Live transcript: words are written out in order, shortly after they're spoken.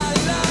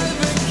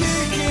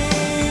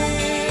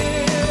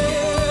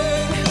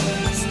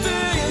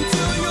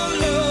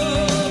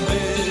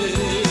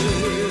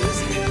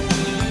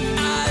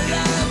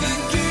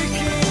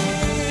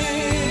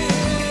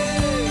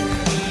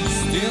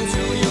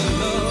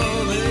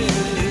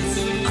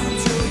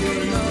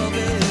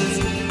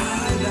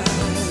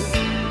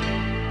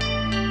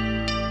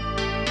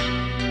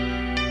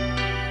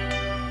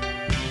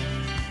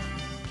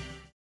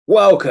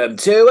Welcome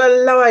to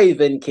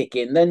Alive and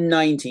Kicking, the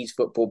 90s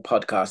football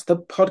podcast, the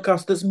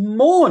podcast that's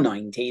more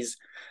 90s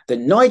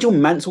than Nigel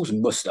Mansell's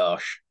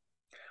moustache.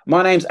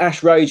 My name's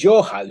Ash Rose,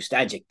 your host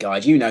and your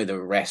guide. You know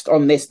the rest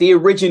on this, the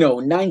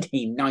original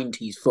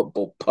 1990s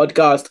football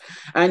podcast,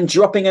 and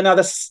dropping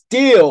another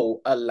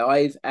still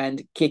alive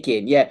and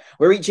kicking. Yeah,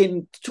 we're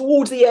reaching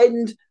towards the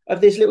end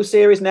of this little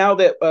series now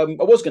that I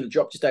was going to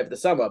drop just over the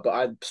summer, but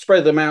I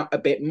spread them out a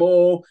bit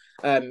more.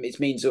 It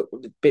means a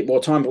bit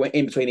more time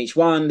in between each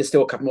one. There's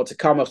still a couple more to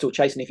come. I'm still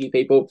chasing a few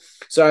people.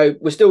 So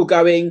we're still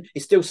going.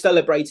 It's still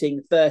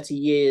celebrating 30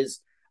 years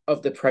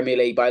of the Premier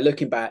League by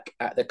looking back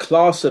at the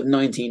class of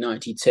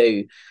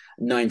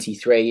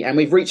 1992-93. And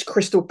we've reached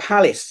Crystal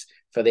Palace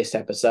for this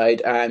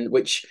episode, and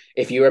which,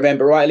 if you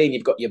remember rightly, and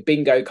you've got your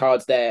bingo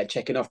cards there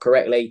checking off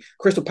correctly,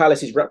 Crystal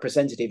Palace's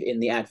representative in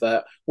the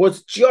advert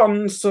was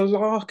John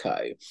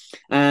Salako.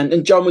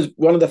 And John was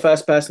one of the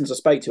first persons I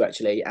spoke to,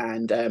 actually,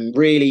 and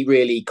really,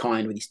 really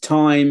kind with his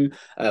time.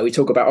 We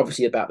talk about,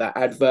 obviously, about that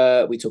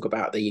advert. We talk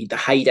about the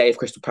heyday of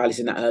Crystal Palace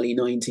in that early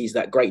 90s,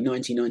 that great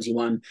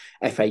 1991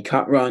 FA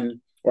Cup run.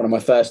 One of my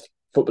first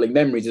footballing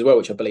memories as well,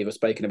 which I believe I've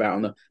spoken about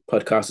on the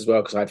podcast as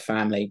well, because I had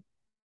family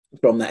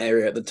from that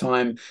area at the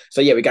time.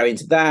 So yeah, we go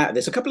into that.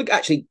 There's a couple of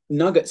actually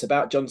nuggets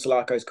about John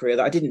Salako's career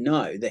that I didn't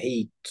know that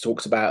he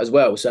talks about as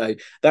well. So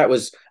that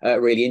was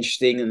really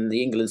interesting, and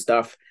the England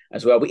stuff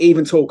as well. We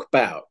even talk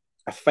about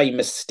a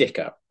famous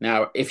sticker.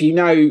 Now, if you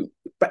know,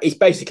 but it's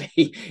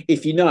basically,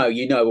 if you know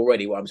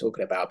already what I'm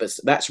talking about, but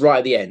that's right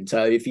at the end.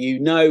 So if you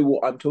know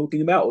what I'm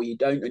talking about, or you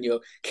don't, and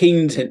you're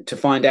keen to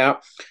find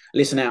out,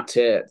 listen out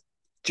to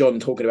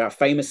John talking about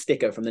famous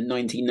sticker from the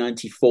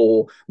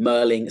 1994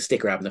 Merlin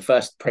sticker album, the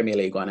first Premier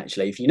League one,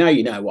 actually. If you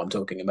know what I'm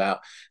talking about.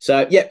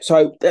 So, yeah,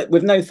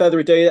 with no further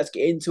ado, let's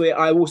get into it.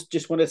 I also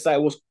just want to say I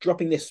was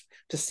dropping this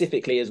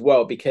specifically as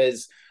well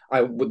because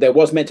there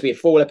was meant to be a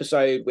full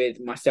episode with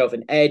myself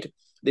and Ed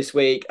this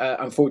week.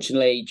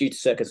 Unfortunately, due to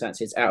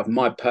circumstances out of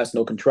my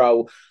personal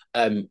control,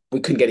 we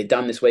couldn't get it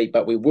done this week,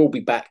 but we will be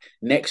back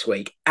next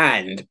week.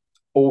 And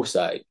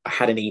also, I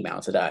had an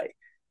email today,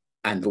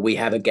 and we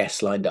have a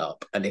guest lined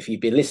up. And if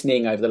you've been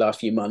listening over the last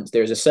few months,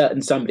 there is a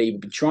certain somebody we've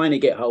been trying to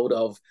get hold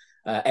of.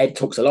 Ed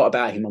talks a lot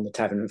about him on the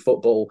Tavern and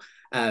Football.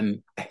 I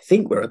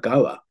think we're a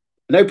goer.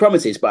 No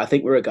promises, but I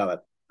think we're a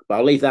goer. But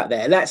I'll leave that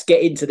there. Let's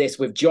get into this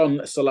with John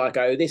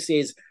Salako. This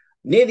is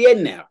near the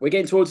end now. We're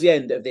getting towards the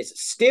end of this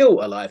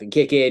still alive and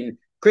kicking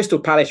Crystal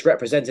Palace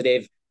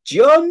representative,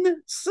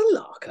 John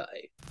Salako.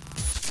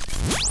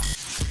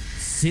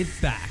 Sit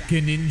back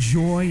and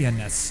enjoy a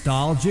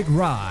nostalgic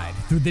ride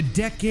through the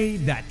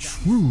decade that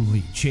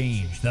truly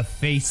changed the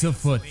face of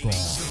football.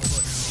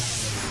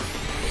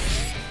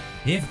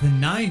 If the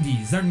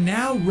 90s are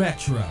now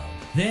retro,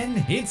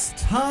 then it's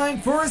time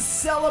for a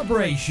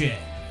celebration.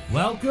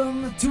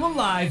 Welcome to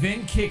Alive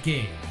and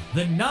Kicking,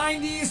 the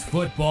 90s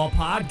football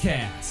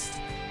podcast.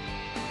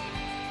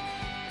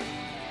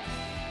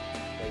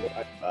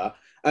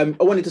 I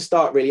wanted to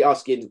start really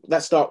asking,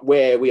 let's start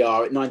where we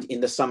are in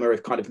the summer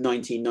of kind of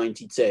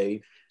 1992.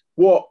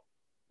 What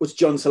was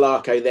John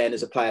Salako then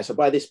as a player? So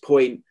by this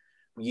point,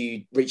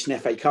 you reached an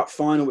FA Cup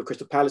final with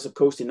Crystal Palace, of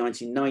course, in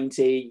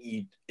 1990.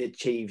 You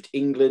achieved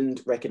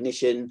England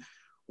recognition.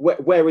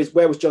 Where was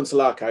John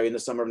Salako in the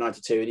summer of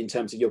 92? And in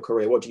terms of your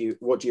career, what do you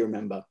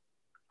remember?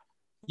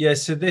 Yeah,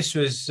 so this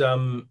was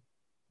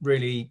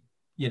really,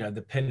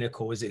 the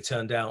pinnacle as it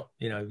turned out,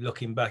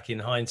 looking back in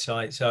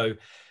hindsight. So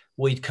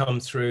we'd come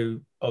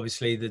through,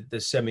 obviously, the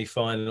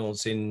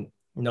semi-finals in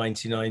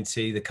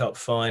 1990, the cup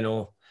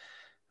final,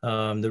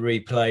 the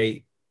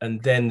replay,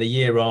 and then the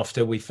year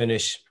after we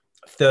finished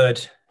third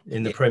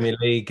in the Premier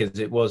League, as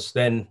it was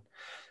then,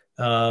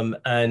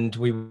 and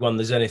we won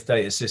the Zenith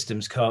Data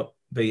Systems Cup,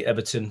 beat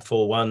Everton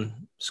 4-1,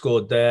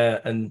 scored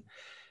there, and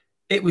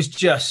it was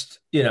just,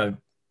 the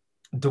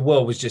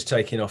world was just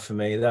taking off for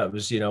me. That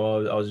was, I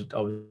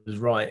was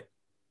right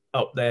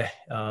up there.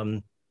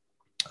 I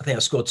think I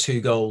scored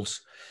 2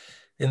 goals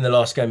in the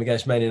last game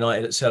against Man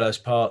United at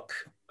Selhurst Park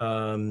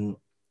in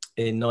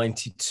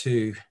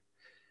 92.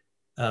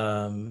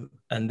 And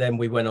then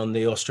we went on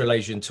the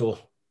Australasian tour.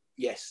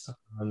 Yes.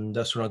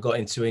 That's when I got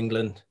into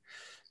England.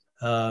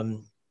 I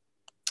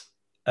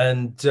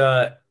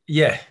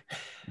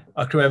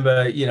can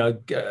remember,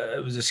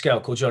 it was a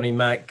scout called Johnny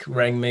Mack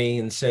rang me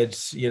and said,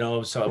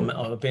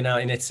 I've been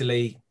out in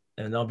Italy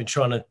and I've been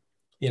trying to,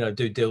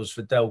 do deals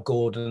for Del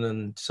Gordon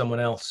and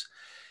someone else.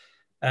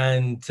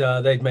 And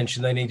they'd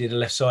mentioned they needed a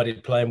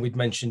left-sided player, and we'd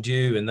mentioned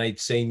you, and they'd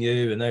seen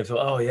you, and they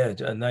thought, oh yeah,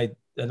 and I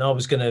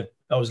was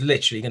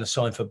literally gonna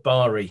sign for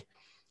Bari,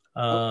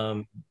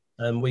 and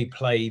we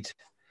played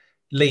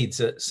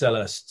Leeds at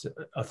Selhurst.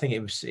 I think it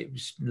was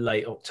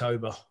late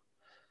October,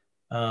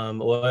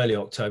 or early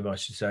October, I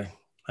should say.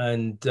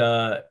 And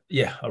I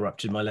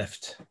ruptured my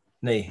left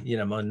knee.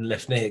 My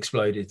left knee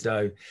exploded,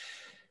 so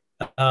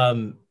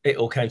it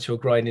all came to a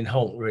grinding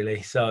halt,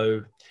 really.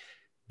 So.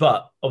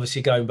 But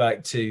obviously going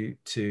back to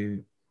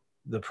the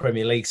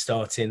Premier League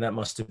starting, that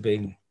must have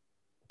been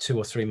 2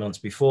 or 3 months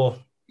before,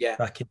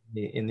 back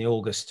in the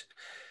August.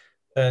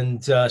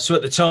 And so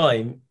at the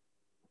time,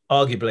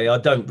 arguably, I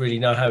don't really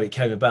know how it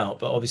came about,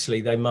 but obviously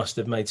they must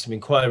have made some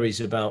inquiries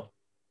about,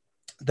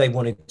 they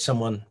wanted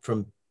someone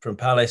from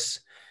Palace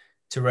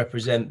to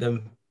represent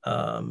them.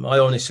 I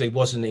honestly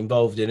wasn't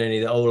involved in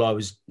any of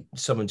that.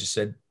 Someone just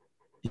said,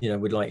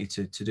 we'd like you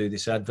to do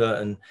this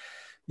advert. And,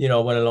 I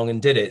went along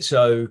and did it.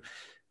 So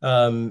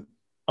I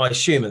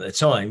assume at the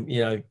time,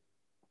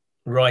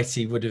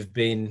 Wrighty would have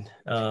been,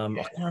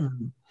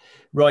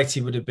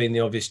 Wrighty would have been the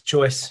obvious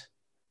choice.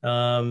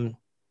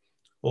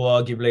 Or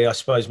arguably, I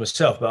suppose,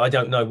 myself, but I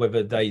don't know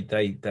whether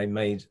they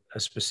made a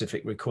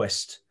specific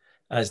request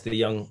as the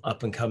young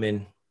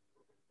up-and-coming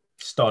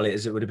starlet,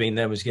 as it would have been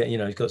then, was getting,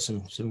 he's got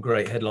some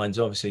great headlines,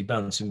 obviously,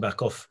 bouncing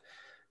back off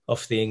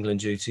the England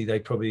duty. They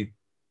probably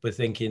were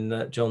thinking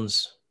that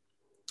John's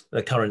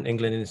the current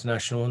England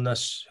international, and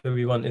that's who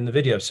we want in the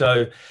video.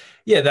 So,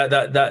 yeah,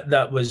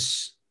 that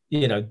was,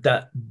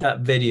 that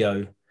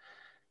video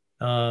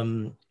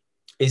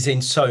is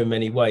in so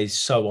many ways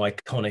so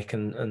iconic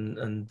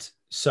and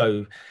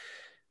so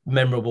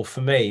memorable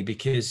for me,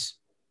 because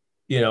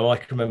I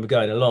can remember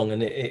going along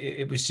and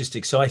it was just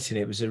exciting.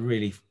 It was a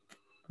really,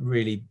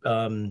 really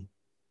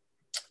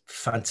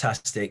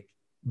fantastic,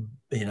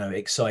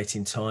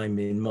 exciting time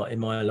in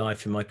my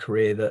life, in my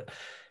career, that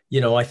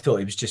I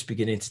thought it was just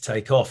beginning to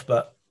take off,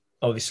 but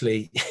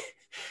obviously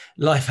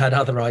life had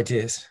other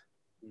ideas.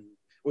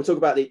 We'll talk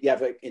about the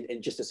advert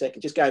in just a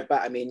second. Just going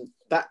back, I mean,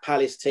 that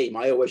Palace team,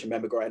 I always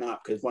remember growing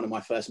up, because one of my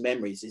first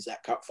memories is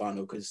that cup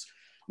final, because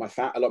a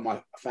lot of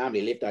my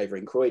family lived over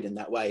in Croydon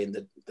that way, and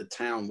the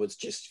town was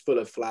just full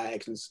of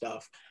flags and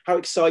stuff. How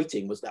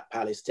exciting was that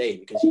Palace team?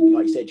 Because,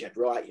 like you said, you had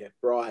Wright, you had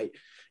Bright,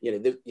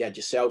 you had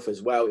yourself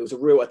as well. It was a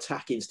real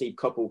attacking Steve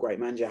Coppell, great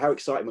manager. How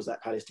exciting was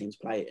that Palace team's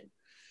playing?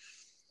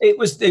 It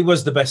was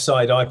the best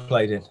side I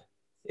played in.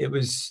 It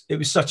was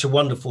such a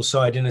wonderful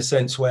side, in a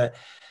sense where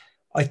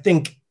I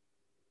think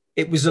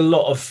it was a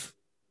lot of,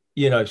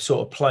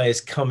 sort of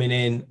players coming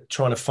in,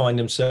 trying to find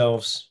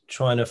themselves,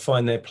 trying to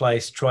find their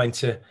place, trying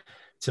to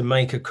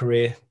make a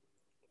career,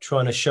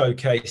 trying to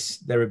showcase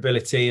their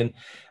ability. And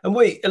a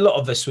lot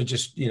of us were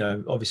just,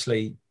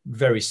 obviously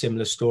very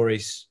similar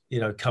stories,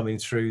 coming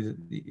through,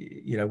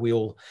 we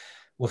all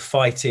were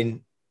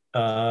fighting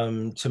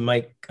to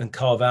make and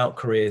carve out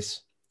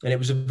careers. And it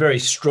was a very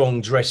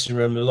strong dressing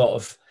room, a lot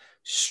of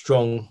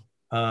strong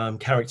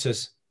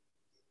characters.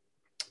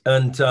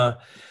 And,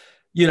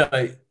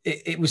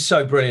 it was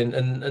so brilliant.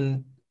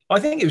 And I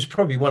think it was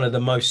probably one of the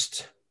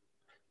most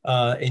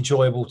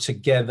enjoyable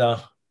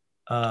together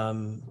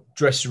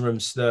dressing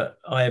rooms that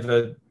I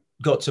ever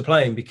got to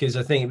play in, because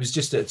I think it was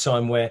just at a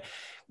time where,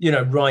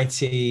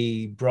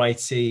 Wrighty,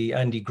 Brighty,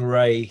 Andy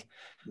Gray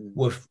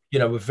were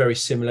very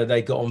similar.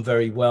 They got on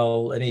very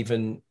well. And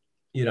even,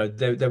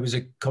 there was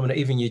a common,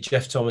 even your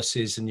Jeff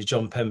Thomases and your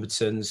John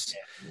Pembertons,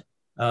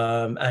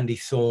 Andy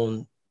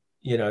Thorne,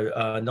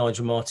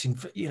 Nigel Martin,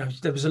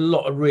 there was a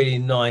lot of really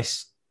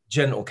nice,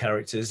 gentle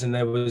characters, and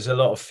there was a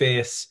lot of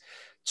fierce,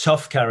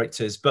 tough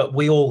characters, but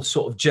we all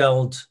sort of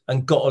gelled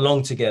and got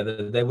along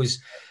together. There was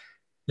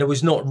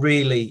not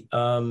really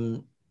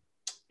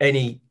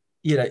any,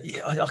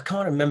 I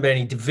can't remember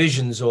any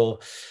divisions or,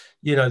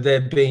 there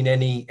being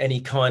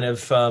any kind of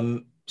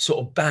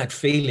sort of bad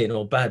feeling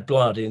or bad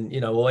blood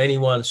in, or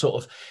anyone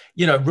sort of,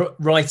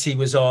 Wrighty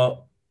was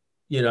our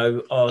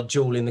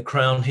jewel in the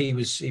crown. He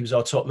was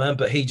our top man,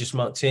 but he just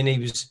mucked in.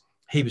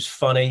 He was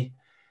funny.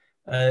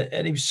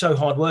 And he was so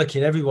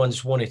hardworking. Everyone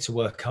just wanted to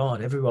work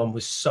hard. Everyone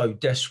was so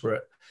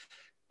desperate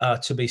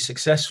to be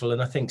successful.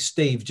 And I think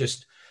Steve,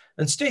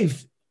 in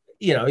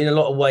a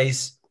lot of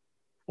ways,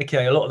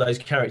 okay, a lot of those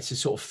characters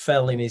sort of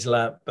fell in his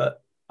lap,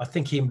 but I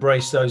think he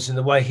embraced those, and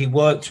the way he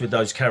worked with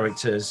those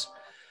characters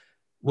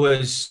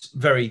was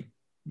very,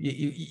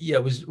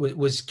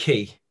 was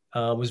key,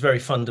 was very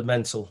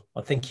fundamental.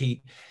 I think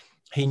he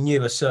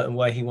knew a certain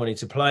way he wanted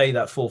to play,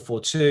 that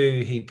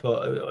 4-4-2. He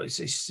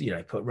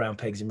put round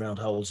pegs in round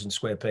holes and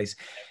square pegs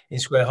in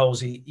square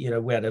holes. We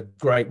had a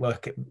great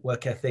work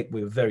ethic.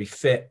 We were very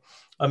fit.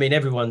 I mean,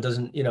 everyone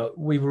doesn't,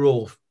 we were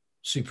all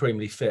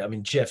supremely fit. I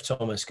mean, Jeff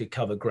Thomas could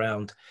cover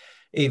ground.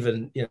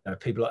 Even,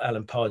 people like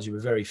Alan Pardew were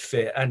very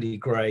fit. Andy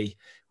Gray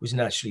was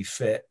naturally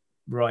fit.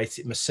 Right,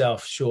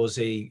 myself,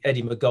 Shawsey,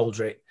 Eddie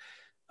McGoldrick.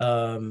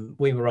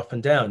 We were up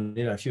and down,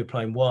 if you were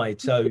playing wide.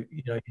 So,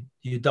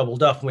 you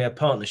doubled up, and we had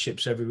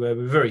partnerships everywhere.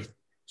 We were very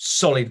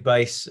solid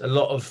base, a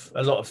lot of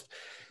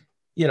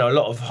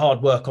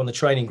hard work on the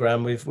training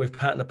ground with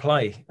pattern of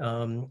play.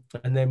 And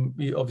then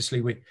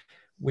obviously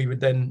we would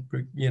then,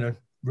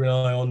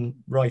 rely on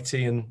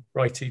Wrighty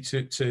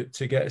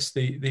to get us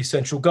the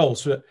essential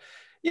goals. But,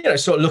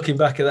 sort of looking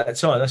back at that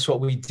time, that's what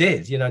we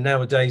did.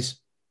 Nowadays,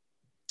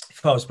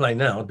 if I was playing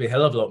now, I'd be a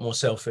hell of a lot more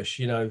selfish,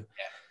 I'd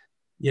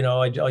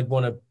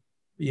want to,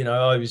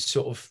 I was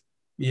sort of,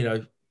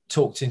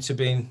 talked into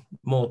being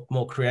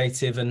more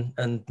creative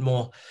and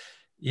more,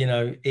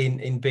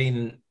 in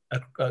being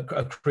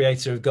a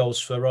creator of goals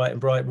for Wright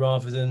and Bright,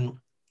 rather than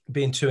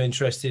being too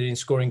interested in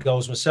scoring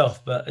goals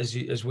myself. But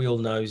as we all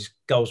know,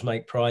 goals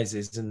make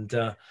prizes, and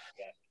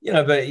you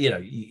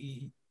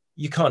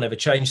can't ever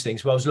change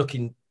things. But I was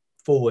looking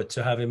forward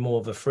to having more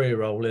of a free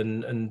role,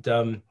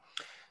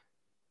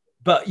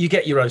 but you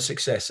get your own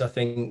success. I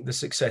think the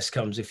success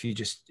comes if you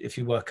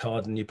work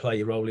hard and you play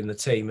your role in the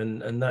team,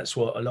 and that's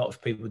what a lot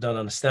of people don't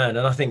understand.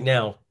 And I think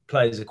now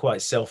players are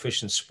quite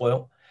selfish and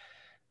spoilt,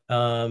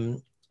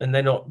 and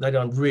they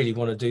don't really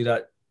want to do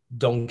that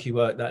donkey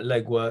work, that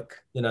leg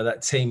work,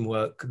 that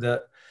teamwork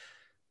that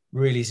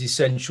really is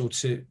essential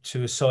to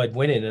a side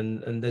winning.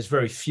 And there's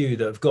very few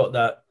that have got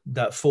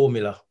that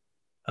formula.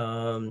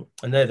 And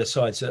they're the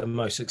sides that are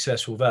most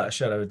successful, without a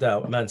shadow of a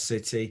doubt. Man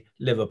City,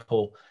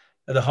 Liverpool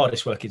are the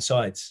hardest working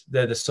sides.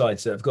 They're the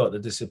sides that have got the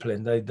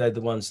discipline. They're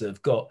the ones that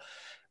have got,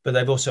 but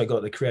they've also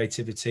got the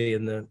creativity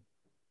and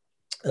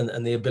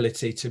the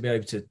ability to be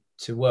able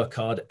to work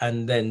hard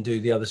and then do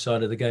the other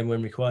side of the game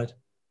when required.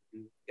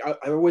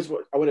 I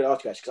wanted to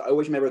ask you actually, because I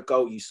always remember a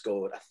goal you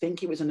scored. I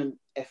think it was in an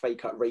FA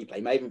Cup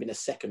replay, may have been a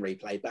second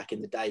replay back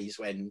in the days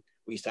when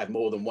we used to have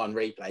more than one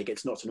replay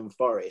against Nottingham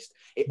Forest.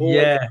 It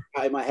always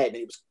out in my head, and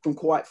it was from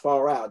quite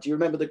far out. Do you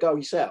remember the goal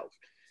yourself?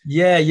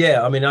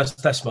 Yeah. I mean,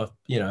 that's my,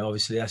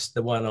 obviously that's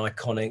the one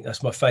iconic.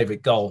 That's my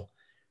favourite goal,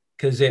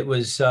 because it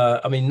was.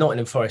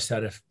 Nottingham Forest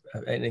had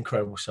an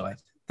incredible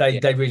side. They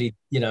really,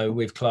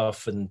 with Clough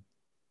and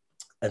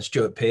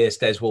Stuart Pearce,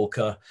 Des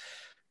Walker,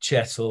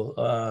 Chettle.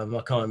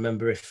 I can't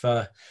remember if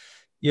they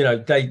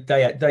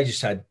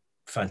just had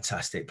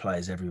fantastic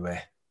players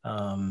everywhere.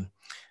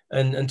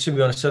 And to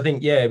be honest, I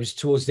think it was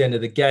towards the end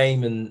of the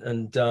game,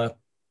 and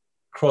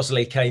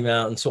Crosley came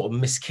out and sort of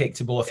miskicked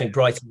the ball. I think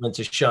Brighton went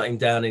to shut him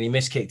down, and he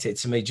miskicked it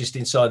to me just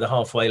inside the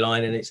halfway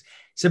line. And it's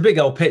a big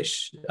old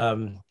pitch,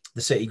 the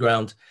City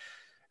ground,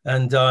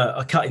 and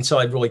I cut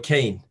inside Roy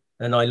Keane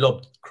and I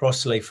lobbed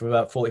Crossley for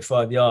about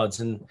 45 yards.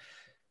 And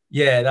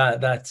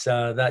that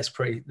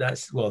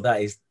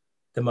is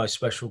the most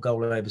special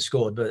goal I ever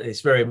scored. But it's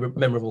very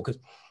memorable because,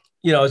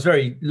 I was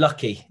very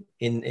lucky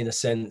in a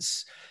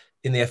sense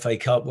in the FA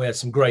Cup. We had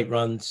some great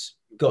runs,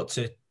 got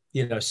to,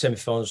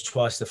 semi-finals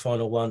twice, the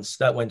final once.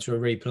 That went to a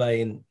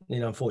replay and,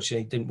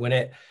 unfortunately didn't win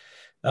it.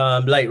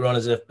 Later on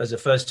as a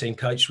first team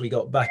coach, we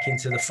got back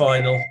into the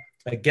final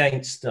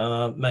against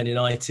Man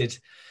United,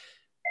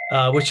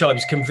 which I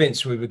was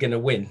convinced we were going to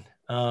win.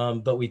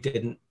 But we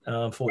didn't,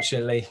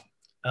 unfortunately.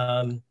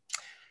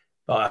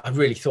 But I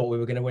really thought we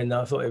were going to win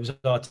that. I thought it was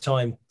our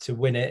time to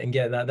win it and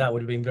get that. That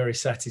would have been very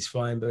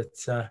satisfying. But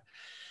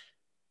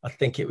I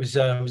think it was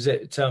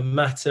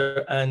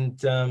Mata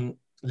and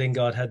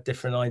Lingard had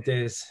different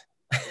ideas.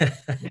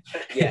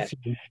 Yeah.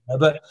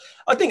 But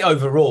I think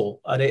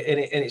overall, and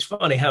it's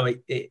funny how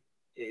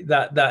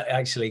that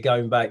actually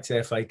going back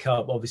to FA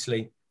Cup,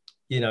 obviously,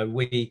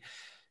 I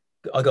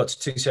got to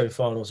 2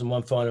 semi-finals and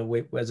one final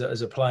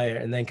as a player,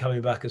 and then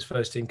coming back as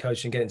first team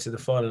coach and getting to the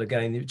final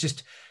again. It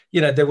just,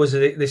 there was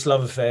this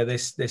love affair,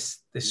 this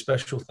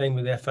special thing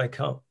with the FA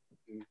Cup.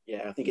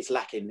 Yeah, I think it's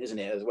lacking, isn't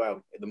it, as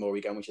well, the more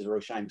we go, which is a real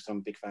shame because I'm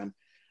a big fan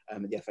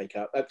of the FA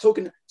Cup.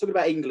 Talking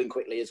about England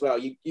quickly as well,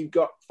 you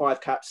got 5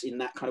 caps in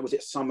that kind of, was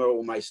it summer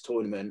almost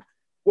tournament?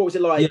 What was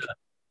it like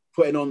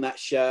putting on that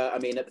shirt? I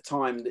mean, at the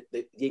time,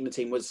 the England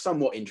team was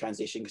somewhat in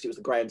transition because it was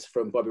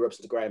from Bobby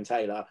Robson to Graham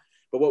Taylor.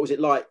 But what was it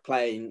like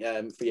playing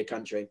for your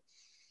country?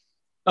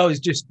 Oh, it's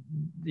just,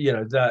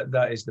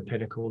 that is the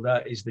pinnacle.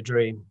 That is the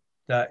dream.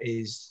 That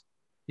is,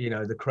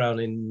 the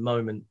crowning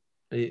moment.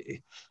 I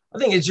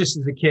think it's just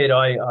as a kid,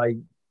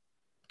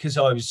 because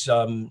I was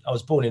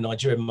born in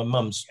Nigeria. My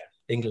mum's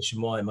English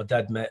and white. My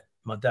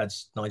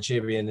dad's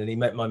Nigerian, and he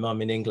met my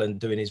mum in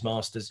England doing his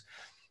masters.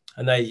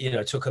 And they,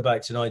 took her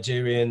back to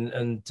Nigeria,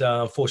 and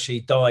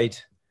unfortunately died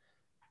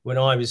when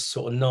I was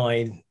sort of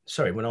when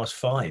I was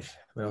five.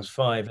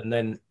 And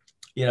then,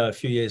 a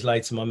few years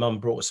later, my mum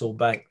brought us all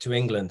back to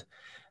England.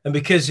 And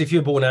because if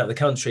you're born out of the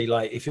country,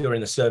 like if you're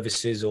in the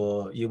services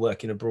or you're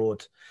working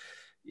abroad,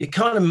 it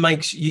kind of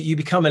makes you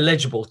become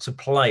eligible to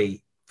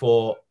play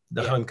for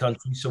the home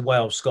country. So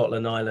Wales,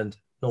 Scotland, Ireland,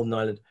 Northern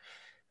Ireland.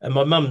 And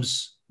my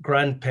mum's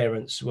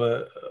grandparents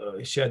were,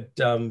 she had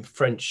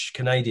French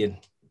Canadian.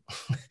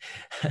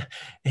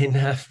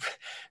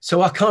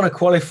 So I kind of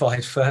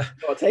qualified for a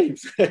lot of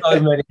teams.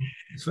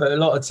 For a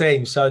lot of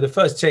teams. So the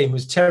first team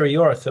was Terry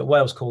Yorath at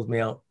Wales called me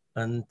up.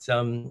 And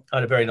I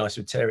had a very nice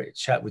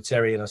chat with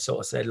Terry, and I sort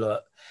of said,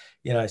 look,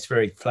 it's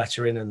very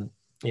flattering and,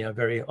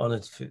 very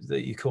honoured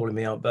that you're calling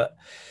me up, but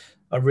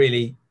I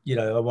really,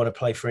 I want to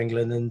play for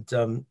England.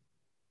 And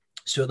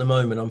so at the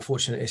moment,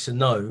 unfortunately, it's a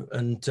no.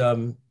 And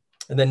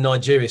then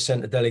Nigeria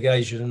sent a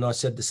delegation, and I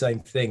said the same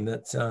thing,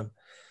 that,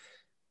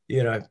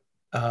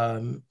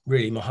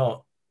 really my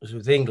heart was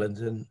with England.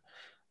 And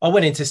I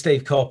went into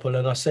Steve Coppell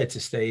and I said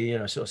to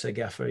Steve, sort of said,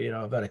 Gaffer,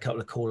 I've had a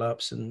couple of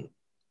call-ups and,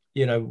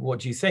 what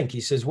do you think?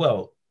 He says,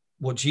 well,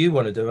 what do you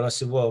want to do? And I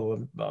said,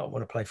 well, I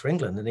want to play for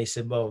England. And he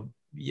said, well,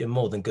 you're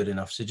more than good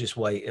enough. So just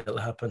wait, it'll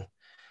happen.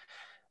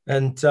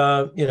 And,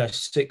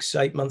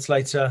 6-8 months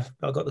later,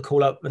 I got the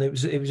call up, and it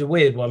was a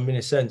weird one in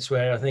a sense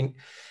where I think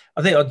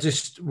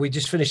we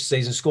just finished the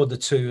season, scored the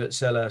 2 at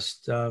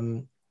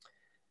Selhurst.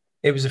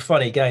 It was a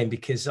funny game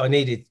because I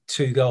needed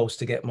 2 goals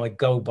to get my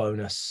goal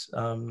bonus,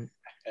 to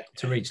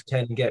reach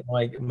 10 and get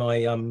my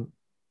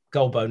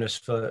goal bonus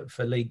for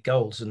league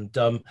goals. And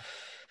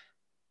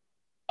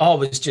I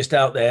was just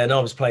out there and I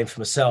was playing for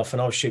myself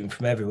and I was shooting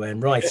from everywhere,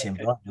 and Righty and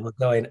Brighton were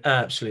going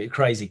absolutely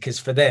crazy because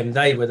for them,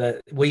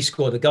 we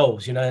scored the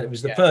goals, you know. It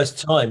was the first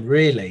time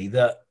really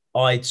that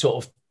I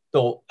sort of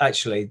thought,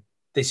 actually,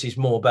 this is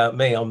more about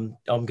me. I'm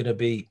going to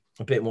be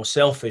a bit more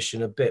selfish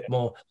and a bit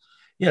more,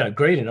 you know,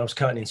 greedy. And I was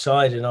cutting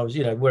inside and I was,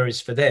 you know,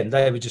 whereas for them,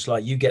 they were just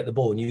like, you get the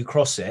ball and you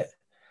cross it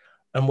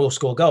and we'll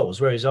score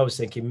goals. Whereas I was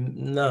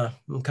thinking, no,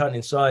 I'm cutting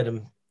inside.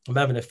 I'm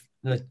having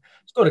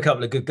scored a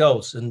couple of good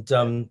goals. And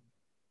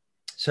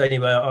so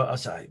anyway, I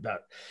say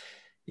about,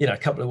 you know, a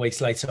couple of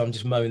weeks later, I'm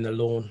just mowing the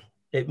lawn.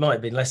 It might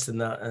have been less than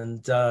that.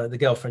 And the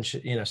girlfriend,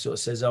 you know, sort of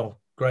says, oh,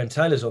 Graham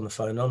Taylor's on the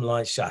phone. I'm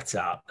like, shut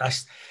up.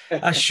 That's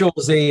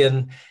Shoresy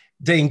and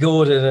Dean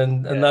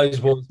Gordon and those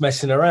boys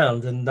messing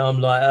around. And I'm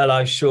like,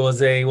 hello,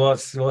 Shoresy,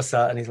 what's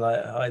that? And he's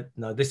like,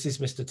 no, this is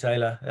Mr.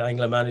 Taylor,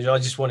 England manager. I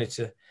just wanted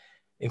to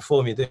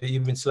inform you that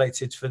you've been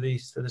selected for the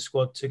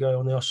squad to go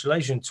on the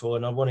Australasian tour.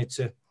 And I wanted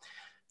to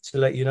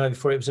let you know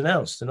before it was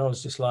announced. And I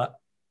was just like,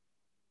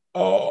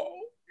 oh,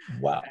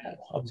 wow.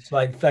 I was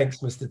like, thanks,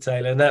 Mr.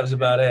 Taylor. And that was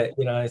about it,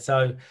 you know.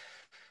 So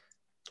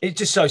it's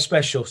just so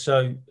special.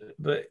 So,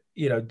 but,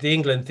 you know, the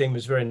England thing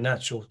was very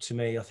natural to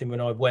me. I think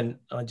when I went,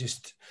 I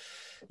just,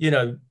 you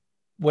know,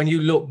 when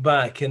you look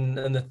back, and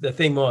the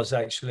thing was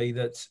actually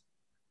that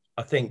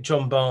I think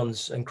John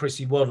Barnes and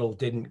Chrissy Waddle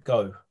didn't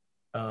go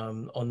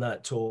on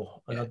that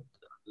tour. And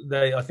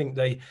I think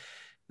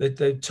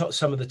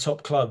some of the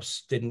top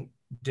clubs didn't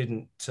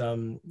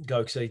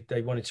go because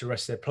they wanted to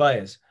rest their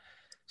players.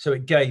 So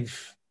it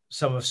gave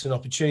some of us an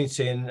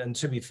opportunity. And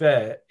to be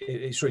fair,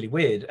 it's really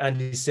weird.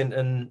 Andy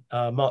Sinton,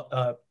 Mark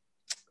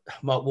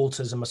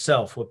Walters and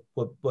myself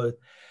were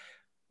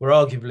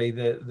arguably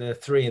the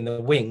three in the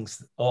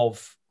wings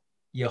of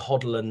your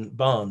Hoddle and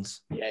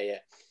Barnes. Yeah.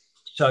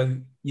 So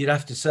you'd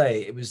have to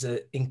say it was an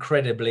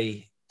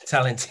incredibly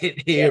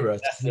talented era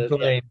to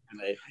play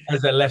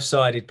as a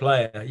left-sided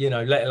player, you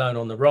know, let alone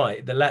on the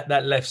right.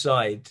 That left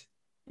side,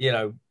 you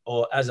know,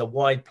 or as a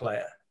wide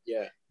player.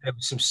 Yeah. There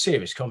was some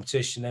serious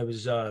competition. There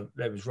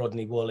was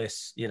Rodney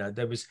Wallace, you know,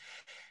 there was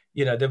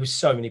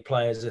so many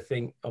players. I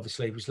think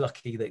obviously he was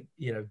lucky that,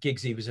 you know,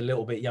 Giggsy was a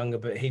little bit younger,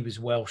 but he was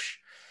Welsh.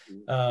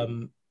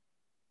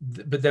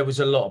 But there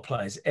was a lot of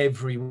players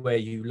everywhere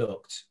you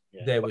looked.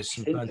 Yeah. There was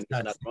some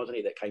fantastic, wasn't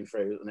he, that came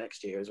through the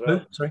next year as well?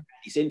 Who? Sorry,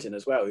 Sinton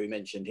as well, who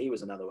mentioned, he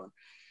was another one.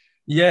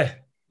 Yeah.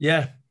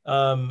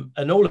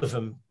 And all of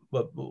them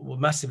were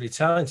massively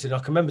talented. I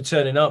can remember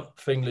turning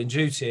up for England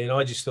duty, and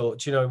I just thought,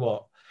 do you know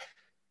what?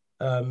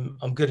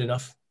 I'm good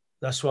enough.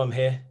 That's why I'm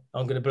here.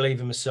 I'm going to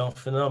believe in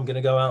myself, and I'm going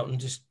to go out and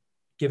just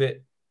give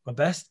it my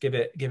best, give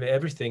it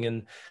everything.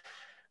 And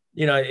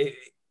you know,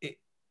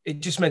 it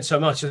just meant so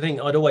much. I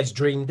think I'd always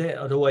dreamed it.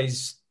 I'd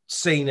always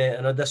seen it,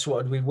 and that's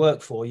what we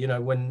worked for. You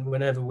know,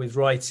 whenever with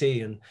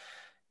Righty and,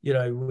 you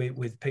know,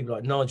 with people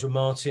like Nigel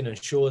Martin and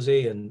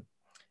Shoresy, and,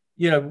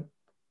 you know,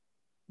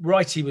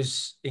 Righty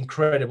was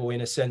incredible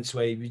in a sense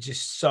where he was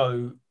just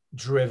so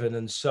driven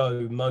and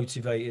so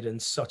motivated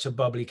and such a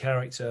bubbly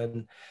character.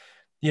 And,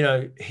 you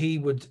know, he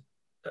was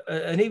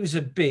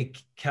a big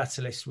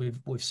catalyst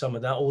with some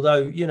of that.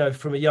 Although, you know,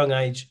 from a young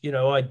age, you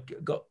know, I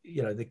got,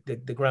 you know, the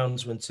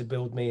groundsman to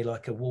build me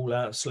like a wall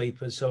out of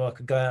sleepers so I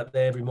could go out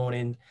there every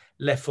morning,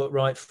 left foot,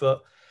 right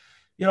foot.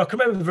 You know, I can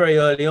remember very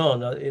early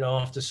on, you know,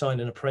 after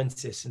signing an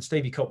apprentice, and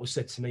Stevie Coppell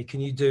said to me,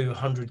 can you do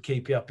 100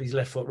 keepy up? He's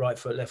left foot, right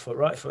foot, left foot,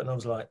 right foot. And I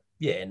was like,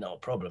 yeah, no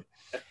problem.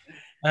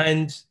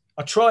 And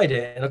I tried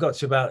it, and I got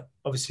to about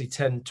obviously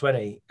 10,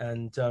 20.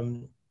 And,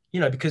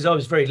 you know, because I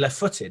was very left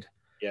footed.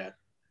 Yeah.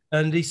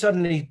 And he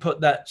suddenly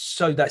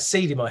sowed that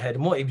seed in my head.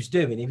 And what he was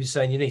doing, he was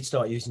saying, you need to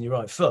start using your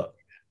right foot.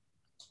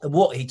 And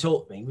what he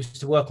taught me was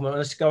to work on,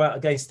 let's go out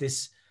against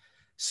this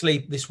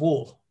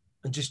wall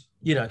and just,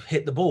 you know,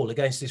 hit the ball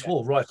against this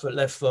wall, right foot,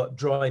 left foot,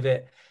 drive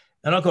it.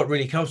 And I got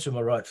really comfortable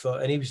with my right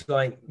foot. And he was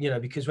like, you know,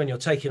 because when you're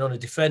taking on a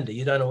defender,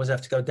 you don't always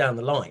have to go down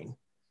the line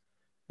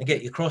and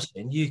get your cross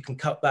in. You can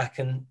cut back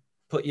and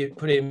put it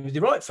in with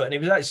your right foot. And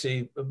it was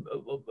actually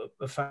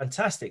a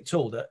fantastic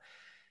tool that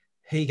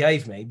he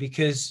gave me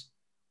because,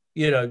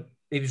 you know,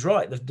 he was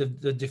right. The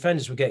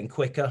defenders were getting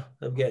quicker.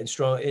 They were getting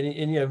stronger. And,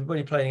 you know, when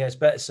you're playing against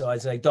better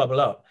sides, they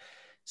double up.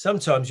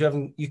 Sometimes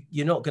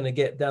you're not going to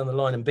get down the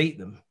line and beat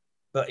them.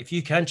 But if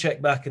you can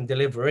check back and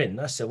deliver in,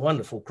 that's a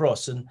wonderful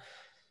cross. And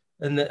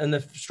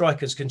the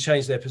strikers can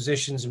change their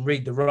positions and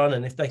read the run.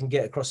 And if they can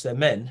get across their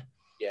men.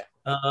 Yeah.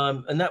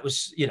 And that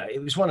was, you know, it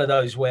was one of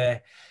those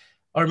where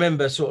I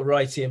remember sort of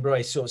Righty and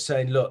Brace sort of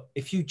saying, look,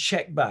 if you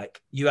check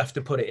back, you have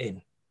to put it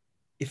in.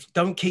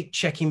 Don't keep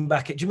checking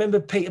back. Do you remember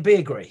Peter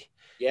Beardsley?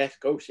 Yeah, of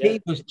course. Yeah.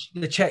 He was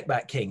the check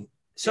back king.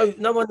 So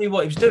no one knew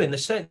what he was doing.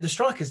 The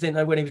strikers didn't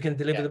know when he was going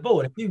to deliver the ball.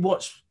 And if you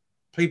watch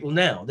people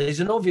now, there's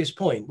an obvious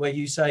point where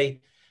you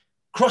say,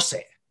 cross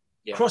it,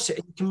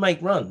 and you can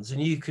make runs.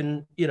 And you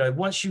can, you know,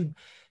 once you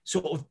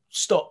sort of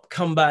stop,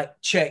 come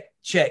back,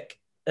 check.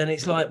 And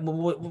it's like,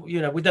 well, you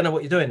know, we don't know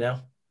what you're doing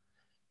now.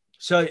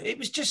 So it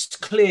was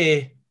just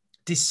clear,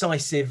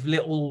 decisive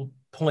little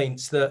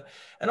points and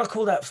I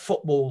call that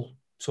football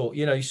talk.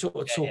 You know, you sort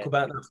of talk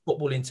about that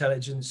football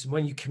intelligence, and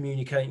when you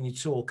communicate and you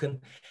talk. And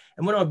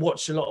when I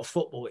watch a lot of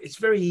football, it's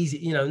very easy,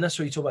 you know, and that's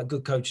where you talk about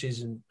good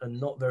coaches and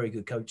not very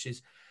good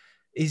coaches,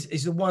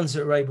 is the ones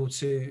that are able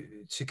to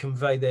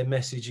convey their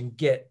message and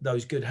get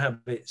those good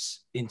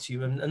habits into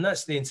you. And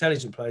that's the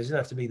intelligent players. They don't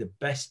have to be the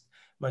best,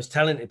 most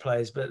talented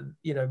players, but,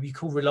 you know, you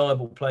call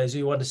reliable players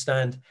who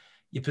understand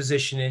your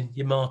positioning,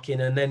 your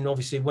marking, and then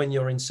obviously when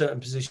you're in certain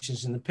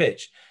positions in the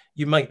pitch,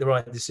 you make the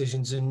right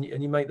decisions and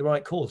you make the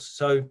right calls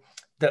so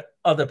that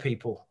other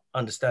people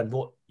understand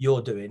what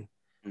you're doing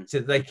so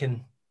that they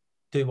can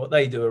do what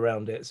they do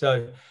around it.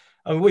 So,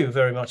 I mean, we were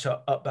very much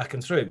up, back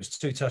and through. It was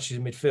 2 touches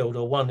in midfield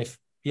or 1 if,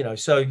 you know,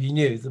 so you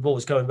knew the ball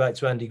was going back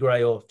to Andy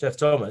Gray or Jeff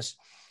Thomas,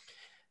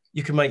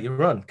 you can make your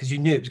run because you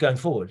knew it was going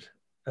forward.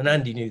 And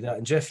Andy knew that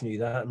and Jeff knew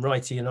that and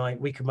Righty and I,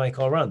 we could make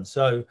our run.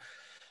 So,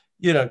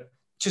 you know,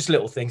 just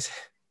little things.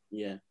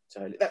 Yeah,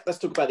 totally. Let's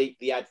talk about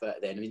the advert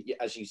then. I mean,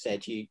 as you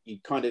said, you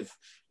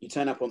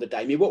turn up on the day.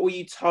 I mean, what were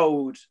you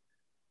told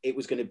it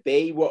was going to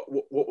be? What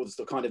was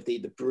the kind of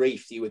the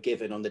brief you were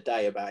given on the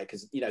day about it?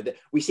 Because, you know,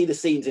 we see the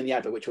scenes in the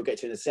advert, which we'll get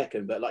to in a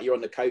second, but like you're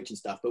on the coach and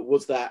stuff, but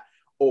was that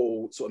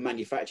all sort of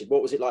manufactured?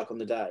 What was it like on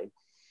the day?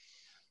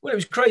 Well, it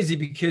was crazy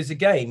because,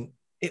 again,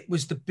 it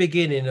was the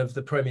beginning of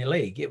the Premier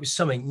League. It was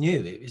something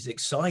new. It was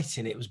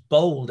exciting. It was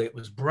bold. It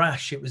was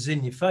brash. It was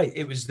in your face.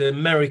 It was the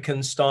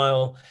American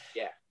style.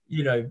 Yeah.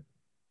 You know,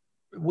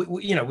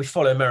 we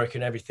follow America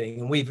and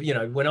everything. And we've, you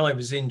know, when I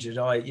was injured,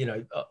 I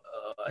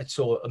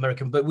saw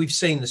American, but we've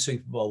seen the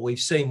Super Bowl. We've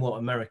seen what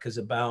America's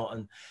about,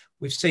 and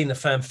we've seen the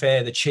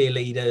fanfare, the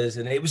cheerleaders,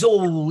 and it was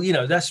all, you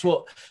know, that's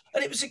what.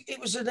 And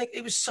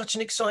it was such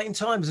an exciting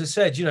time. As I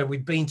said, you know,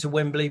 we'd been to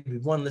Wembley,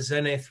 we'd won the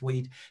Zenith,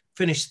 we'd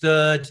finished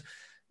 3rd.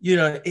 You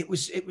know, it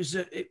was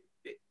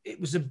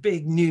a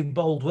big, new,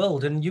 bold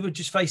world, and you were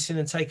just facing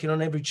and taking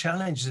on every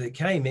challenge that it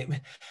came.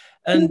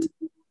 And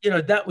you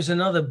know, that was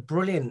another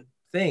brilliant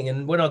thing.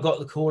 And when I got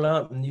the call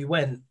up, and you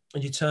went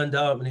and you turned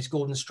up, and it's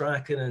Gordon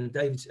Strachan and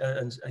David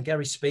and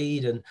Gary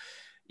Speed and,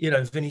 you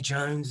know, Vinnie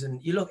Jones,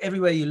 and you look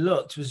everywhere you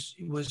looked was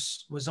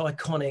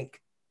iconic,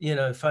 you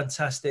know,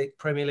 fantastic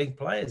Premier League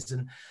players.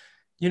 And,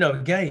 you know,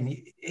 again,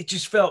 it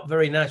just felt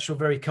very natural,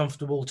 very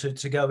comfortable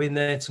to go in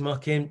there, to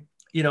muck in.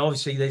 You know,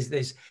 obviously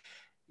there's,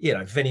 you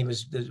know, Vinny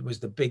was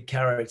the big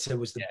character,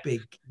 was the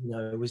big, you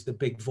know, was the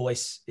big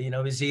voice, you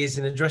know, as he is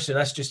in the dressing room.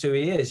 That's just who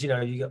he is. You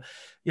know, you got,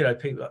 you know,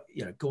 people,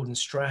 you know, Gordon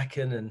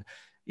Strachan and,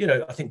 you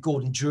know, I think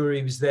Gordon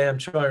Drury was there. I'm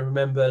trying to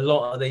remember a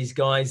lot of these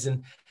guys.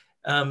 And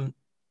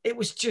it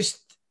was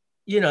just,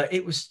 you know,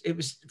 it was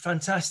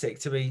fantastic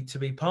to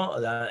be part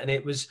of that.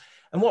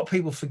 And what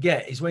people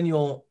forget is when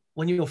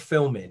you're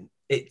filming,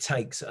 it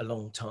takes a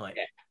long time.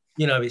 Yeah.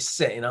 You know, it's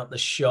setting up the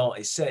shot,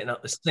 it's setting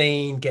up the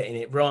scene, getting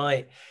it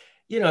right.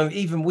 You know,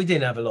 even we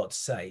didn't have a lot to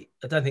say.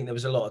 I don't think there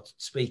was a lot of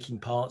speaking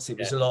parts. It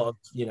was a lot of,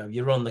 you know,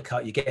 you're on the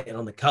coach, you're getting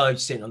on the coach,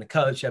 sitting on the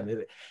coach,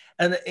 and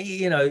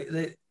you know,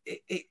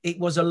 it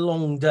was a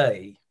long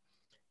day,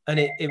 and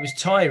it was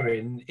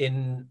tiring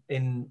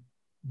in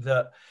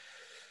that,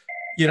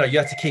 you know, you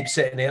had to keep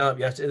setting it up.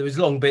 There was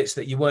long bits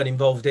that you weren't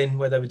involved in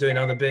where they were doing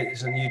other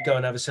bits, and you'd go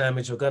and have a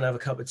sandwich or go and have a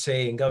cup of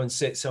tea and go and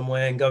sit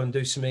somewhere and go and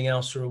do something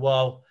else for a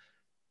while.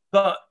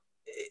 But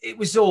it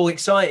was all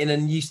exciting,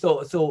 and you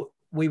thought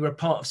we were a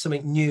part of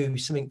something new,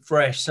 something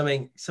fresh,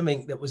 something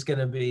that was going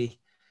to be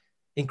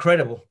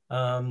incredible.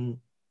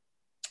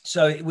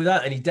 So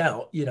without any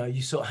doubt, you know,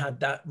 you sort of had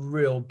that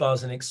real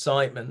buzz and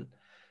excitement,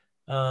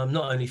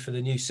 not only for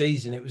the new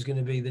season, it was going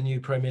to be the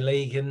new Premier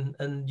League,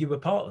 and you were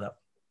part of that.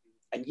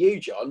 And you,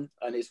 John,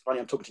 and it's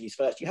funny I'm talking to you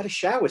first, you had a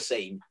shower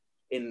scene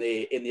in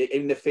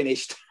the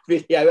finished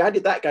video. How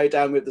did that go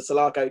down with the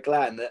Sulaco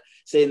clan? That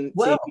seeing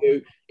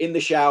you in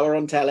the shower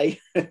on telly?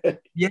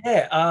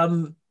 Yeah,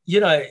 you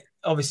know,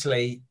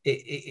 obviously,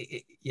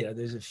 it you know,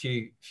 there's a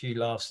few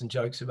laughs and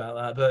jokes about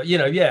that, but you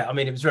know, yeah, I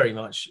mean, it was very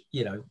much,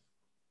 you know,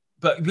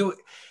 but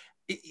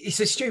it's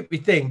a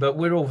stupid thing, but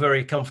we're all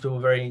very comfortable,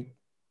 very,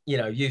 you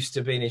know, used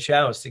to being in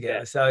showers together.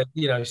 Yeah. So,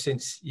 you know,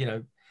 since, you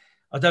know,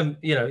 I don't,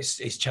 you know,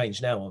 it's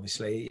changed now,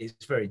 obviously.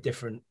 It's very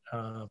different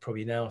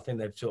probably now. I think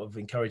they're sort of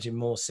encouraging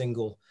more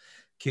single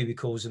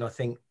cubicles. And I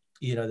think,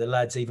 you know, the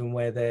lads even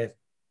wear their,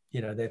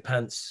 you know, their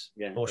pants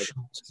or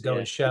shorts to go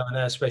and shower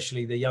now,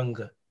 especially the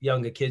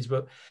younger kids.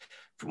 But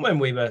from when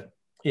we were,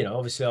 you know,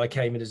 obviously I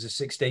came in as a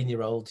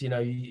 16-year-old, you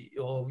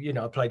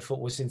know, I played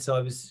football since I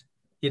was,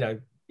 you know,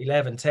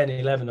 10,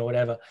 11 or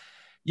whatever,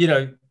 you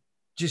know,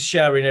 just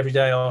showering every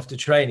day after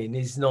training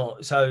is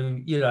not so,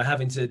 you know,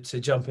 having to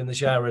jump in the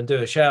shower and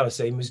do a shower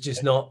scene was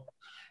just not,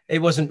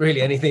 it wasn't really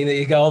anything that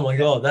you go, oh my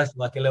God, that's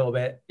like a little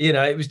bit, you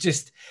know, it was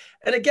just,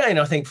 and again,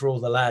 I think for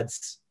all the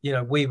lads, you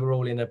know, we were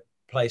all in a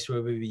place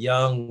where we were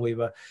young, we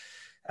were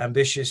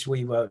ambitious,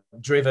 we were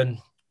driven,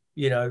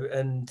 you know,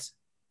 and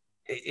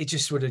it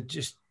just would have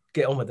just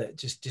get on with it,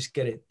 just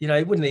get it, you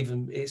know,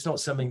 it's not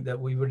something that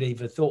we would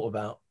even thought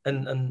about.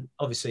 And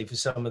obviously for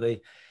some of the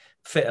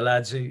fitter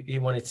lads who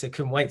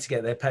couldn't wait to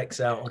get their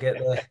pecs out or get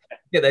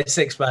their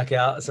six pack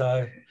out.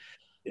 So,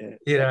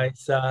 you know,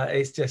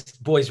 it's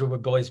just boys were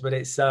with boys, but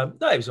it's, no,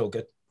 it was all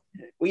good.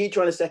 were you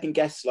trying to second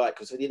guess, like,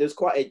 because there's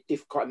quite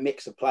a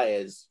mix of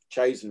players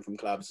chosen from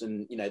clubs,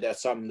 and there are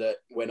some that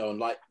went on,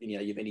 like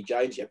you Vinnie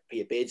Jones, you have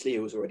Peter Beardsley,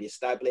 who was already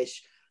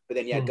established, but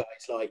then you had guys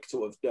like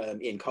sort of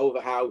Ian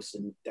Culverhouse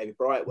and David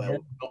Brightwell,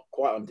 not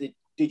quite on. Did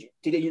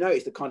you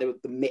notice the kind of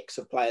the mix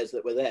of players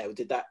that were there? Or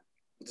did that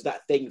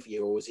thing for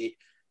you, or was it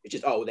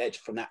just they're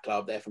from that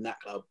club, they're from that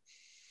club?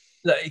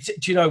 Look,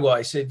 do you know what?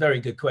 It's a very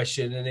good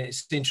question, and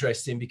it's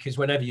interesting because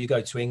whenever you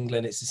go to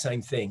England, it's the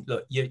same thing.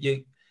 Look,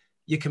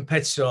 your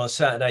competitor on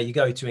Saturday, you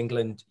go to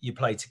England, you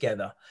play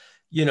together.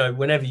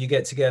 Whenever you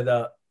get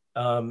together,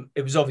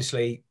 it was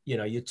obviously,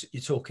 you're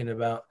talking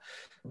about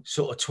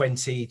sort of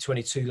 20,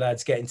 22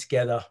 lads getting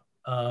together,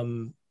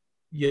 and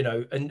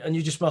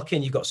you just muck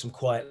in. You've got some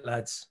quiet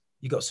lads,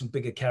 you've got some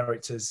bigger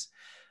characters.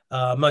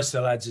 Most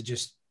of the lads are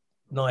just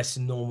nice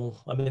and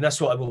normal. I mean, that's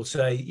what I will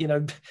say.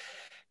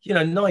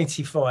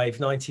 95,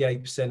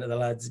 98% of the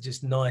lads are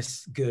just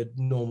nice, good,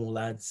 normal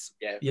lads.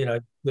 Yeah.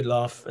 Good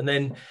laugh. And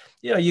then,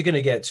 you're going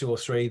to get 2 or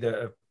 3 that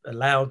are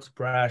loud,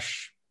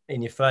 brash,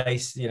 in your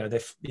face.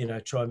 The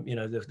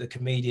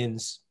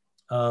comedians,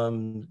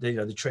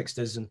 the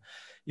tricksters, and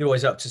you're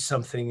always up to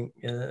something.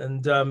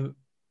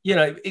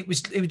 It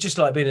was just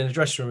like being in a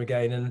dressing room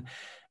again.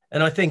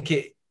 And I think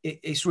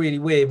it's really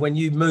weird when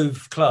you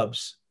move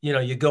clubs.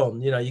 You're gone.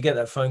 You get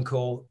that phone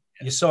call.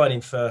 You're signing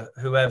for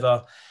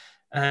whoever.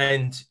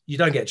 And you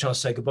don't get a chance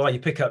to say goodbye. You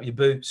pick up your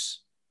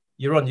boots,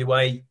 you're on your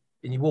way,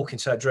 and you walk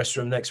into that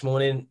dressing room next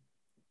morning.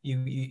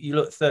 You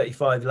look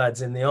 35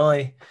 lads in the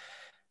eye,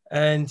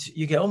 and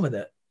you get on with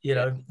it.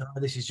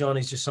 This is John.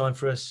 He's just signed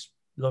for us.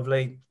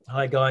 Lovely.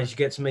 Hi guys. You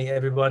get to meet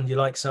everyone. You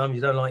like some,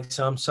 you don't like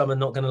some. Some are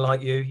not going to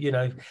like you.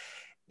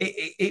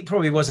 It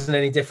probably wasn't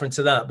any different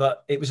to that,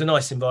 but it was a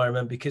nice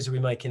environment because we're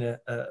making an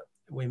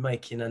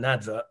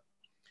advert.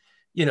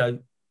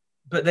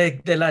 But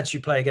they're lads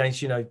you play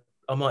against.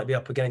 I might be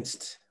up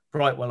against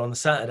Brightwell on the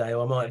Saturday,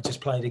 or I might have just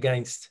played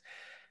against,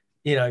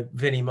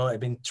 Vinny might have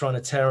been trying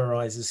to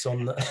terrorise us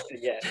on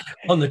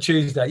the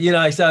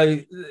Tuesday. So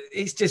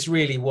it's just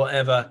really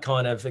whatever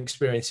kind of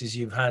experiences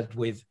you've had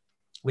with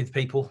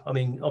people. I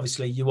mean,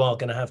 obviously you are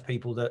going to have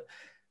people that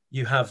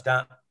you have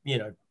that,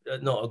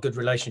 not a good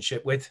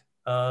relationship with,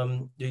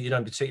 you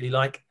don't particularly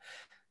like.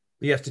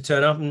 But you have to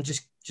turn up and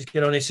just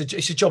get on. It's a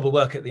job of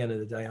work at the end of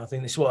the day. I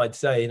think that's what I'd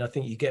say. And I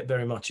think you get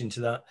very much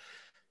into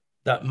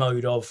that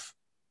mode of,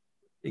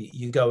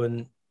 you go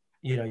and,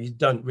 you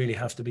don't really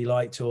have to be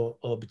liked or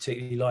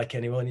particularly like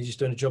anyone. You're just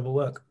doing a job of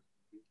work.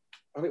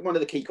 I think one of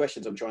the key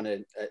questions I'm trying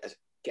to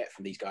get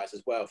from these guys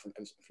as well, from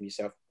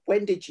yourself,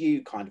 when did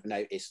you kind of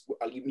notice,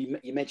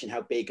 you mentioned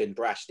how big and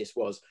brash this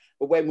was,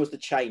 but when was the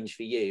change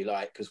for you?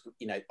 Like, because,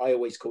 I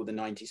always call the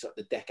 90s like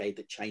the decade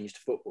that changed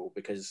football,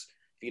 because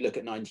if you look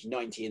at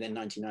 1990 and then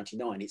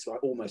 1999, it's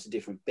like almost a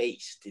different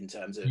beast in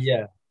terms of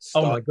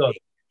style. Oh my God.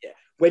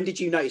 When did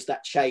you notice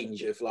that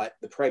change of like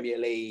the Premier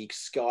League,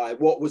 Sky?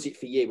 What was it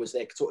for you? Was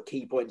there sort of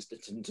key points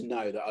to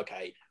know that,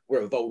 okay,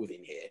 we're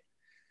evolving here?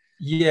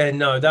 Yeah,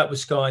 no, that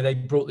was Sky. They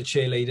brought the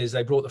cheerleaders,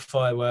 they brought the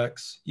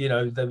fireworks.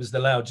 There was the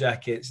loud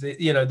jackets. There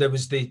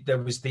was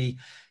 2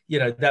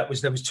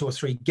 or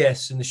 3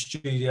 guests in the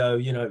studio.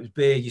 It was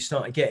big. You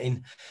started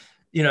getting,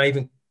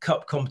 even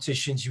cup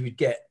competitions. You would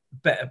get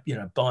better,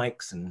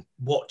 bikes and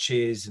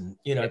watches, and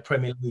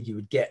Premier League. You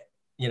would get,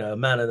 a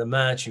man of the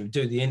match. You would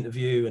do the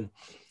interview, and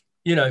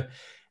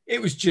it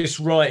was just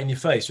right in your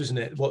face, wasn't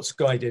it? What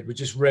Sky did would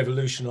just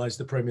revolutionise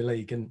the Premier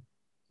League, and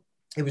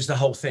it was the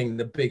whole thing,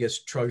 the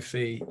biggest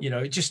trophy.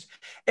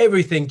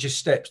 Everything just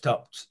stepped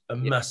up a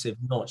massive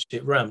notch.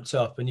 It ramped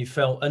up, and you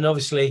felt. And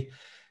obviously,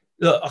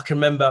 look, I can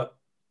remember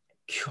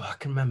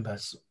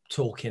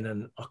talking,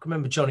 and I can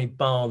remember Johnny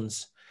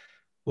Barnes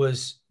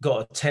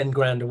got a 10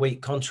 grand a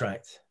week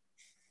contract.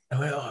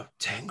 And we went,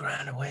 10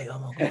 grand a week, oh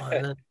my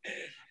God.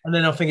 And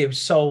then I think it was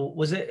Sol.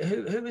 Was it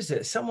who was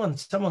it? Someone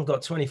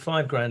got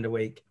 25 grand a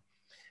week,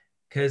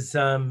 because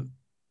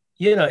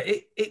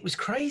it was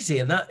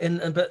crazy. But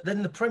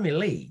then the Premier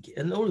League,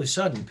 and all of a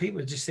sudden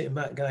people are just sitting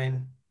back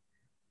going,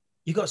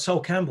 you got Sol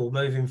Campbell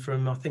moving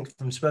from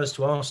Spurs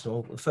to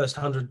Arsenal, the first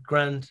 100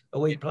 grand a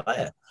week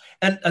player,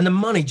 and the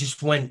money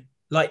just went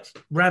like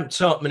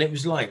ramped up, and it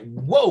was like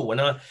whoa,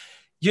 and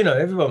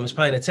everyone was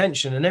paying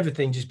attention, and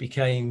everything just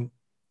became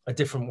a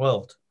different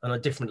world and a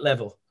different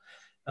level.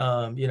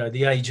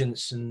 The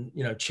agents and,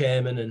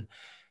 chairman and,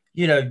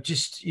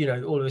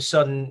 all of a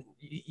sudden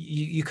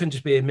you couldn't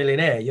just be a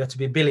millionaire. You had to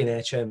be a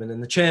billionaire chairman.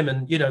 And the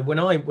chairman, when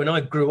I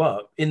grew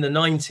up in the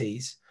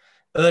 90s,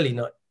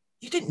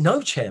 you didn't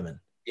know chairman.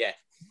 Yeah.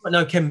 You might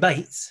know Ken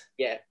Bates.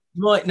 Yeah.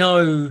 You might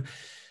know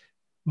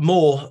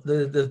Moore,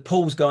 the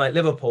Paul's guy at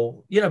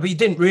Liverpool, but you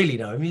didn't really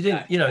know him. You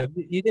didn't,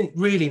 you didn't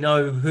really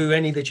know who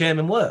any of the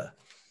chairmen were.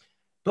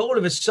 But all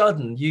of a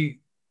sudden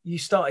you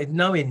started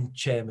knowing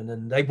chairman,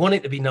 and they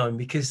wanted to be known,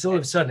 because all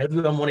of a sudden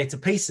everyone wanted a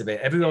piece of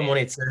it. Everyone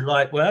wanted to,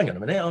 like, well, hang on a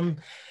minute,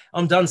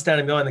 I'm done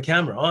standing behind the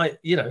camera. I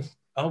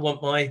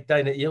want my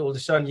day. All of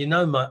a sudden,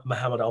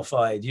 Mohammed Al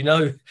Fayed,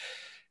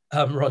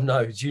 Ron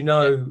Nodes,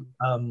 whoever,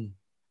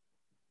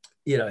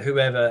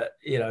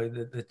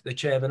 the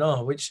chairman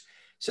are, which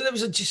So there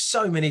was just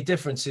so many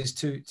differences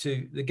to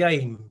the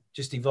game.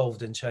 Just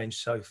evolved and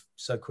changed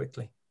so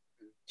quickly.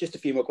 Just a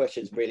few more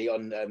questions, really,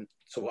 on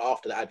sort of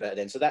after the advert.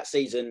 Then, so that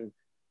season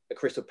at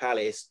Crystal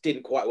Palace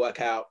didn't quite work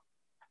out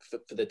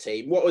for the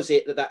team. What was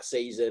it that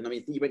season? I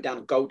mean, you went down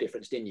a goal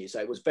difference, didn't you?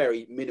 So it was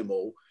very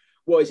minimal.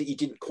 What is it you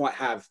didn't quite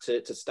have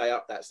to stay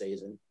up that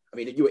season? I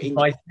mean, you were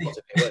injured,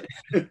 weren't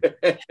you?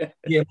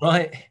 Yeah,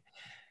 right.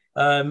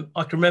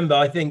 I can remember.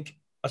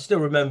 I still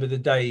remember the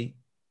day,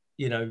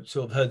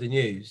 sort of heard the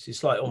news.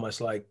 It's like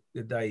almost like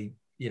the day,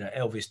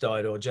 Elvis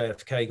died or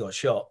JFK got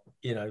shot.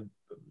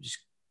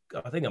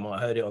 I think I might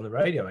have heard it on the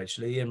radio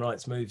actually. Ian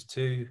Wright's moved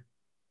to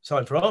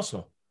sign for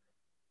Arsenal.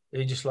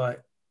 You're just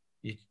like,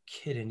 you're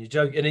kidding, you're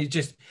joking. And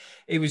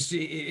it was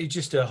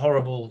just a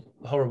horrible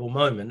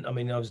moment. I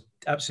mean, I was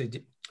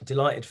absolutely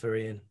delighted for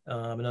Ian.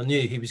 And I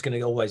knew he was going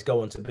to always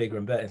go on to bigger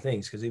and better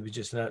things because he was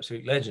just an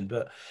absolute legend.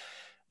 But,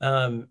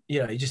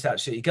 he just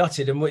absolutely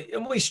gutted. And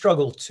we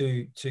struggled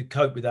to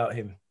cope without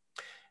him.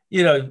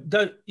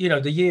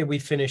 The year we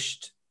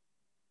finished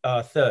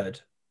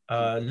third,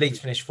 Leeds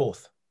finished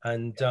fourth.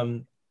 And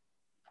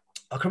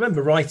I can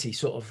remember Wrighty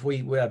sort of,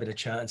 we were having a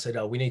chat and said,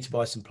 we need to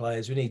buy some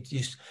players. We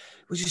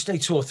just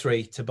need 2 or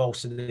 3 to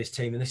bolster this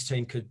team. And this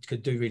team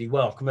could do really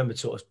well. I can remember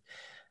sort of,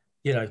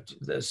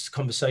 there's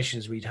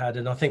conversations we'd had.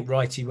 And I think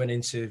Wrighty went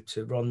into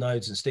Ron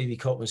Nodes and Stevie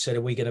Cotton said,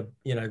 are we going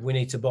to, we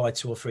need to buy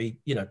 2 or 3,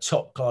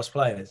 top class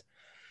players.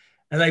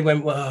 And they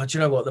went, well, do you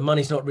know what? The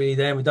money's not really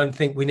there. And we don't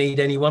think we need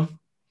anyone.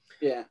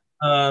 Yeah.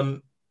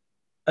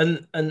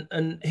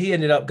 And he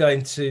ended up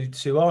going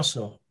to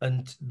Arsenal.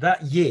 And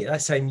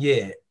that same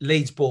year,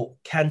 Leeds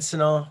bought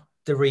Cantona,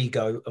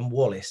 Dorigo and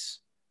Wallace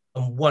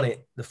and won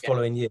it the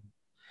following year.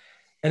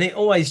 And it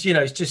always,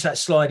 it's just that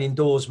sliding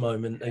doors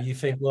moment. And you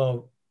think,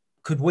 well,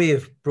 could we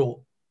have brought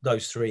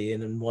those 3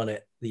 in and won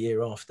it the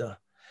year after?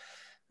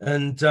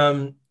 And,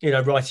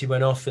 Wrighty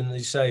went off and they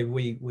say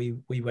we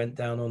went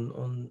down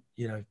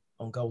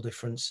on goal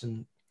difference.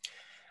 And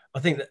I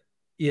think that,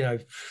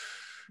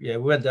 we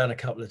went down a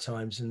couple of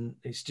times and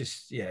it's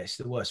just, it's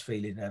the worst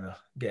feeling ever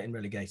getting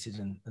relegated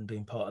and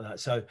being part of that.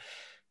 So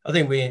I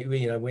think we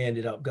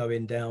ended up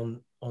going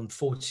down on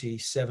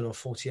 47 or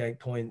 48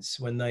 points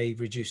when they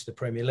reduced the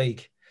Premier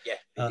League,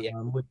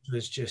 which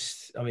was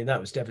just, I mean,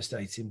 that was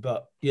devastating.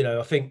 But,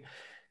 I think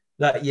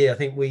that year,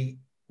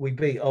 we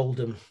beat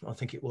Oldham. I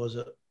think it was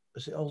it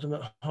Oldham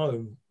at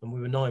home and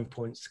we were 9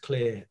 points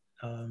clear.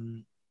 Or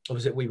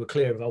was it we were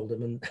clear of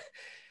Oldham and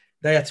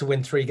they had to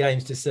win 3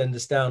 games to send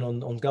us down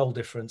on goal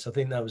difference. I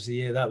think that was the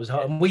year that was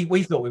hard. And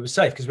we thought we were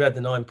safe because we had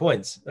the 9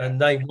 points and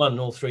they won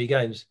all 3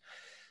 games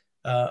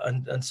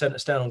and sent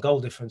us down on goal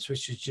difference,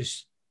 which is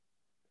just,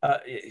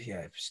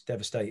 it was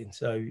devastating.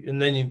 So,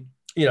 and then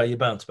you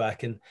bounce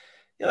back and,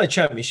 the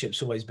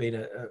Championship's always been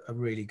a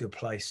really good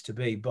place to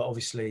be. But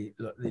obviously,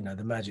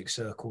 the magic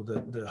circle,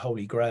 the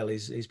holy grail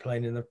is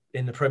playing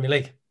in the Premier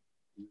League.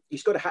 You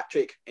scored a hat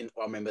trick I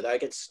remember that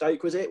against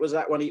Stoke. Was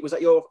that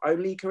your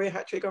only career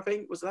hat trick? I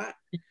think was that.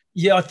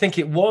 Yeah, I think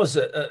it was.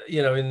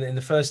 In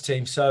the first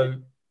team. So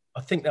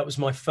I think that was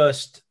my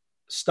first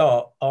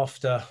start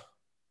after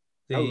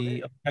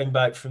I came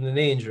back from the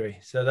knee injury.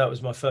 So that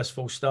was my first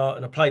full start,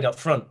 and I played up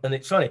front. And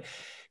it's funny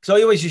because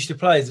I always used to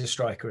play as a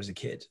striker as a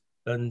kid,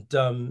 and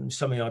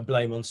something I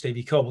blame on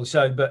Stevie Cobble.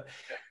 But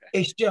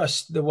it's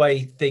just the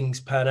way things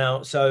pan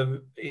out.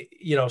 So,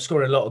 I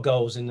scored a lot of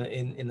goals in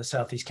the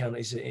South East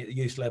counties at the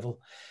youth level.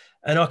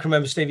 And I can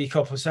remember Stevie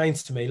Copper saying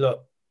to me,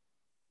 look,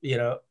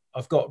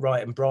 I've got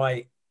right and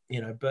bright,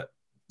 but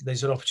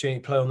there's an opportunity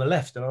to play on the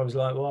left. And I was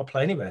like, well, I'll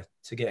play anywhere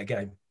to get a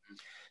game.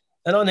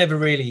 And I never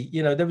really,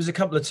 there was a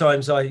couple of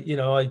times I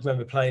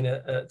remember playing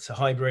at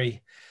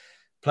Highbury,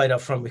 played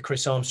up front with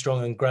Chris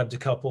Armstrong and grabbed a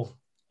couple.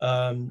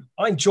 I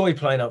enjoy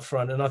playing up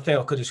front and I think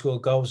I could have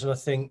scored goals and I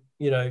think,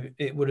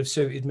 it would have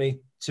suited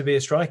me to be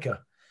a striker.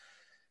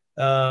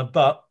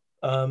 But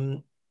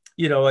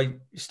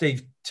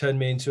Steve turned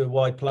me into a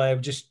wide player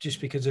just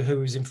because of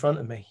who was in front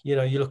of me. You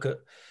look at,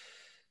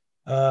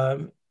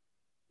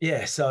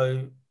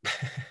 so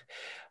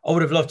I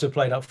would have loved to have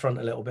played up front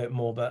a little bit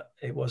more, but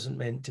it wasn't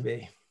meant to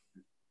be.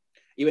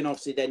 You and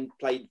obviously then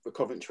played for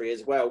Coventry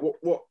as well.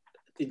 What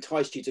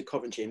enticed you to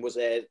Coventry, and was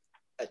there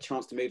a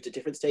chance to move to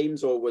different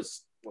teams, or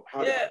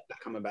how did that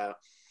come about?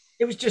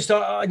 It was just,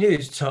 I knew,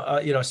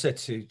 I said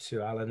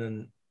to Alan,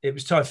 and it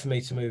was time for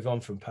me to move on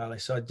from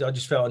Palace. I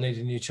just felt I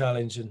needed a new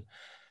challenge. And,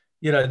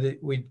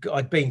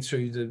 I'd been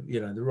through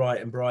the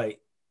right and bright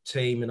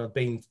team, and I'd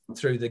been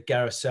through the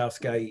Gareth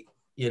Southgate,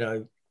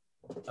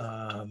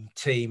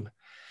 team,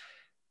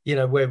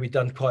 where we'd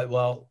done quite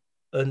well.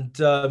 And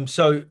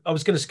so I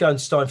was going to go and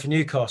sign for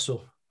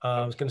Newcastle.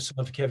 I was going to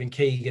sign for Kevin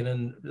Keegan.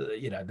 And,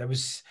 there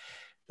was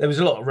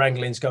a lot of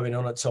wranglings going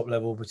on at top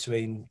level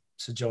between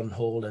Sir John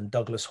Hall and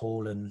Douglas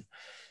Hall and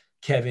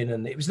Kevin,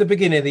 and it was the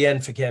beginning of the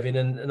end for Kevin.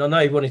 And I know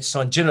he wanted to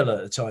sign Ginola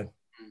at the time,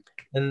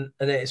 and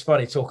it's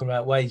funny talking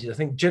about wages. I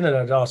think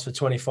Ginola had asked for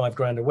 25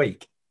 grand a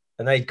week,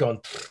 and they'd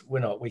gone, we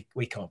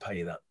can't pay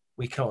you that.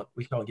 We can't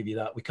give you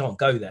that. We can't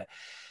go there.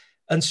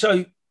 And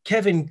so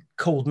Kevin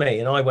called me,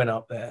 and I went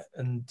up there,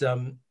 and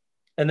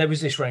And there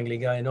was this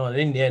wrangling going on.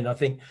 And in the end, I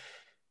think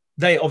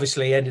they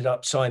obviously ended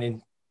up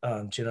signing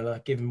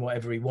Ginola, give him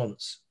whatever he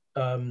wants.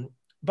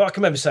 But I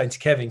can remember saying to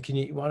Kevin,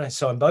 why don't I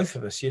sign both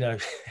of us,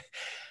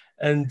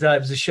 And it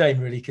was a shame,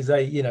 really, because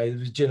they, it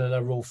was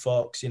Ginola, Raw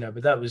Fox,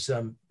 but that was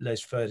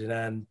Les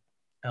Ferdinand,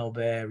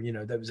 Albert,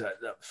 there was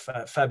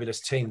that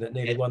fabulous team that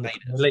nearly won the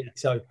Premier League.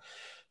 So,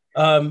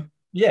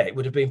 it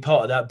would have been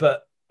part of that.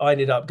 But I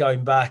ended up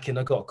going back and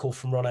I got a call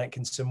from Ron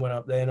Atkinson, went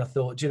up there and I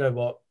thought, do you know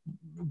what?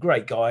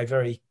 Great guy,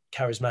 very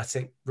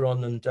charismatic,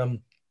 Ron.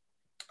 And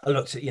I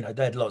looked at,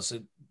 they had lots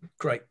of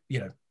great,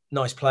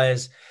 nice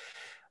players.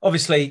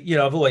 Obviously,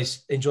 I've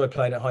always enjoyed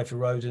playing at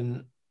Highfield Road,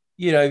 and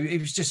it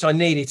was just I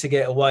needed to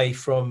get away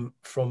from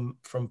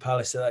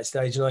Palace at that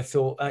stage, and I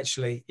thought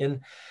actually,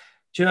 and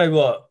do you know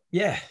what?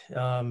 Yeah,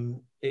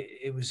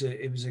 it was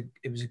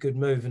a good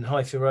move, and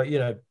Highfield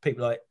Road,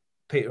 people like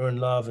Peter and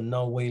Love and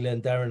Noel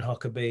Whelan, Darren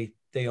Huckabee,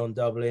 Dion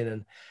Dublin,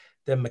 and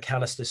then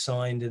McAllister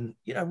signed, and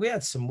we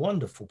had some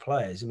wonderful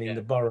players. I mean,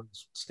 the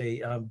Burrows,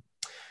 Steve,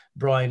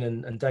 Brian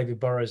and David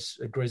Burrows,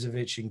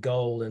 Grizovic in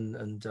goal,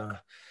 and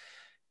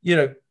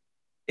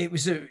it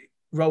was a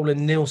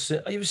Roland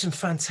Nielsen. It was some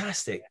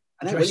fantastic.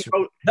 I know, when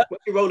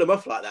you roll them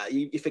off like that,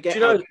 you forget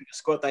how good a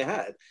squad they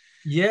had.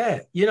 Yeah,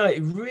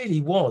 it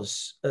really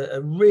was a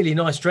really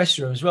nice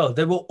dressing room as well.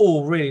 They were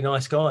all really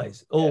nice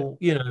guys.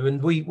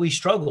 And we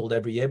struggled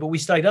every year, but we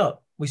stayed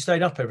up. We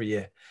stayed up every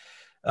year.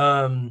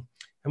 And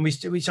we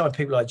signed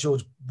people like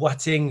George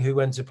Boateng, who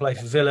went to play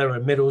for Villa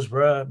and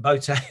Middlesbrough,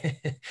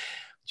 Boateng.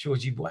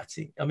 Georgie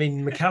Boateng. I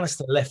mean,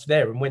 McAllister left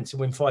there and went to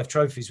win 5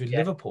 trophies with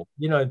Liverpool.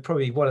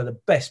 Probably one of the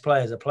best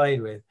players I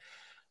played with.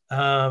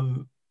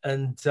 Wow,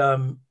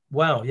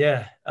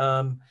 yeah.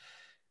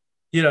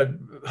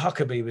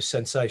 Huckabee was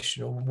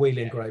sensational.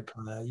 Wheeling, great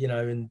player.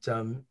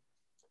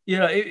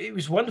 It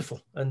was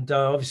wonderful. And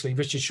obviously,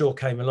 Richard Shaw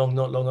came along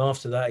not long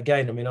after that.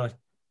 Again, I mean,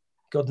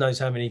 God knows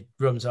how many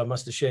rooms I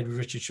must have shared with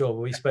Richard Shaw,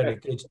 but we spent a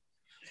good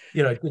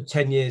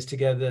 10 years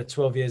together,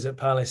 12 years at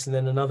Palace, and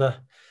then another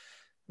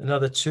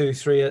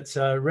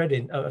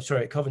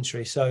 2-3 at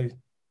Coventry. So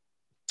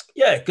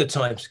yeah, good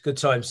times.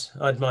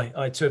 I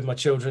had 2 of my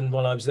children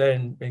while I was there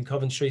in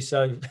Coventry.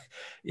 So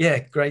yeah,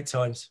 great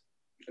times.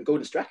 And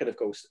Gordon Strachan, of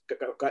course,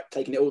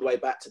 taking it all the way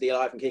back to the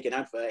Alive and Kicking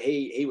advert.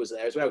 He was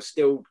there as well,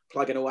 still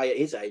plugging away at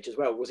his age as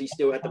well. Was he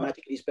still had the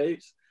magic in his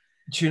boots?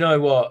 Do you know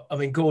what? I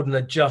mean, Gordon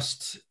had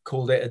just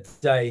called it a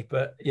day,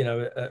 but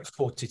at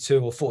 42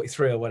 or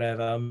 43 or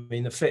whatever, I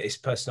mean, the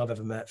fittest person I've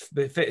ever met,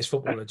 the fittest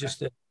footballer,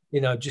 just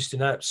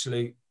an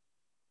absolute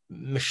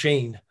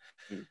machine.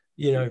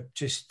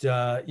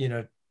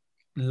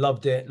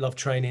 Loved it, loved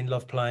training,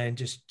 loved playing,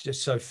 just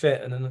so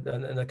fit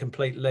and a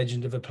complete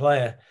legend of a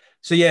player.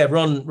 So yeah,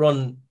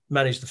 Ron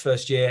managed the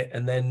first year,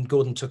 and then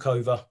Gordon took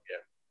over.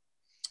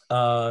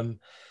 Gordon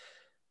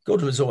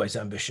was always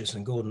ambitious,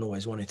 and Gordon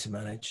always wanted to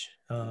manage.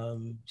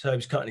 So he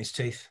was cutting his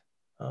teeth,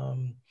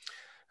 and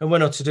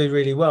went on to do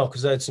really well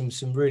because they had some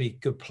really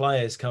good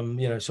players come.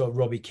 Sort of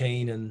Robbie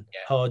Keane and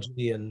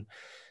Hardy, and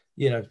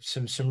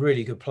some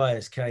really good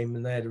players came,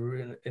 and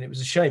and it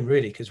was a shame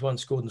really because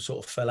once Gordon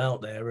sort of fell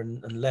out there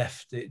and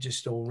left, it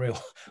just all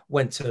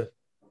went to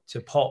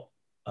pot.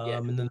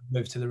 And then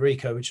moved to the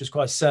Rico, which was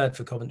quite sad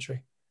for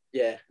Coventry.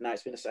 Yeah, no,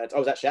 it's been a sad. I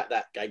was actually at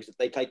that game because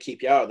they played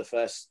QPR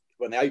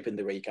when they opened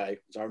the Rico.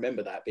 So I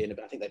remember that being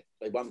I think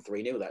they won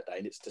 3-0 that day,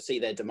 and it's to see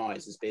their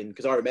demise has been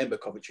because I remember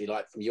Coventry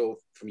like from your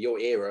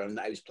era and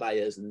those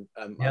players, and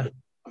I'm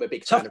a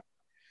big fan of.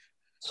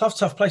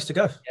 Tough place to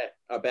go. Yeah,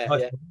 I bet.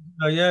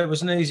 It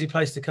was an easy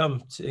place to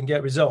come and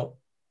get a result.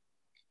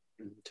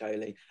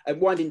 Totally. And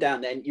winding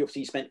down, then you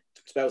obviously spent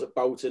spells at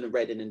Bolton and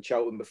Reading and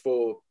Charlton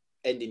before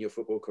ending your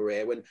football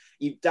career. When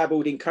you've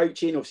dabbled in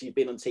coaching, obviously you've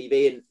been on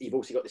TV, and you've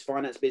also got this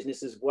finance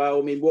business as well.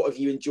 I mean, what have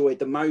you enjoyed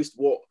the most?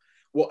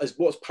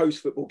 What's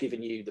post football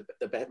given you the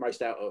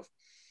most out of?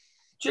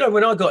 Do you know,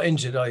 when I got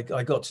injured, I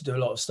got to do a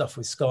lot of stuff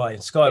with Sky,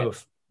 and Sky were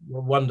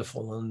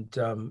wonderful. And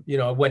I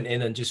went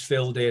in and just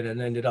filled in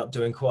and ended up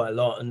doing quite a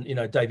lot. And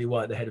Davey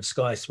White, the head of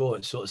Sky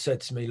Sports, sort of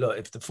said to me, "Look,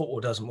 if the football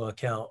doesn't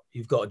work out,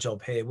 you've got a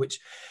job here," which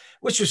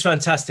was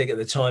fantastic at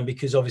the time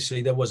because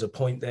obviously there was a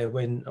point there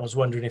when I was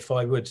wondering if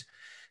I would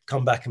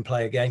come back and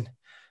play again.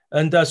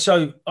 And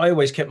so I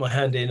always kept my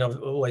hand in.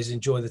 I've always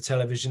enjoyed the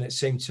television. It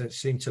seemed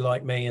to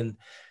like me. And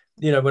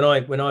when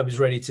I was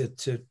ready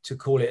to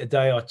call it a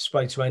day, I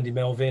spoke to Andy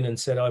Melvin and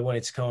said I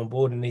wanted to come on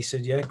board, and he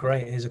said, "Yeah,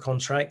 great. Here's a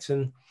contract."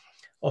 And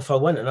off I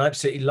went. And I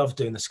absolutely loved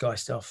doing the Sky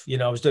stuff.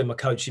 I was doing my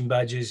coaching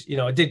badges.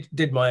 I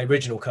did my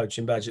original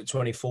coaching badge at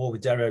 24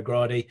 with Dario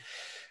Gradi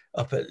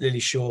up at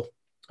Lillyshaw.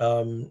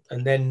 And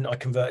then I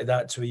converted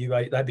that to a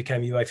UA. That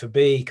became UEFA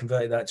B.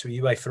 Converted that to a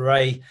UEFA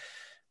A.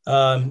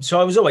 So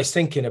I was always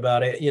thinking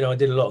about it. I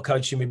did a lot of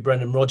coaching with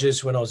Brendan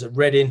Rodgers when I was at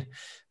Reading,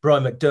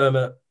 Brian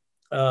McDermott.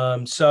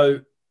 But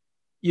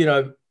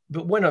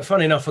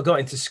funny enough, I got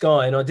into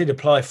Sky and I did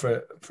apply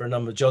for a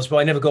number of jobs, but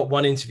I never got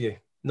one interview,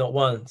 not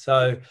one.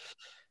 So,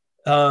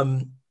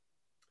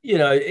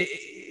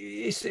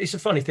 it's a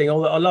funny thing. I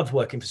loved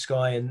working for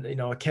Sky, and,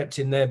 I kept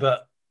in there,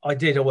 but I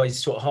did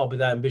always sort of harbour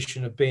that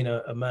ambition of being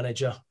a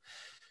manager.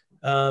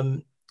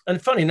 And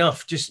funny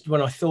enough, just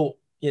when I thought,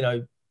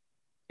 the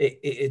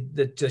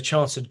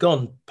chance had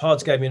gone,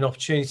 Pards gave me an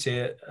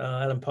opportunity.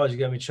 Alan Pardew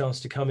gave me a chance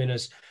to come in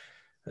as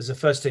a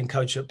first team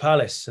coach at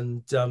Palace.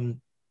 And,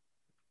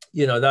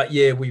 that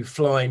year we were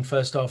flying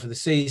first half of the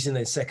season,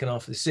 then second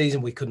half of the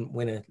season. We couldn't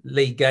win a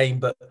league game,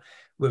 but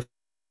we were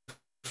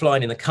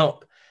flying in the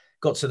cup.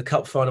 Got to the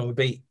cup final. We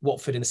beat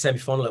Watford in the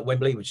semi-final at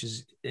Wembley, which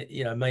is,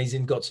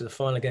 amazing. Got to the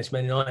final against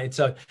Man United.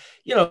 So,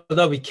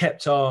 although we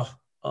kept our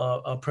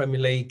Premier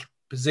League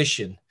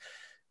position,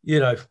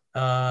 I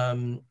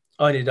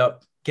ended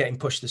up getting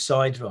pushed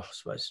aside. Well, I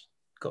suppose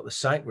got the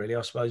sack really,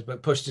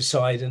 but pushed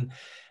aside. And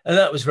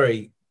that was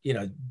very,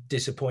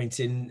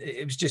 disappointing.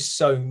 It was just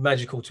so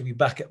magical to be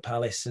back at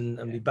Palace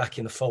and be back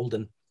in the fold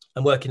and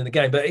working in the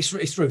game. But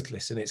it's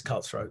ruthless and it's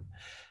cutthroat.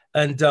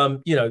 And,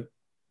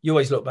 you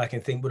always look back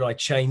and think, would I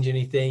change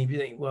anything? You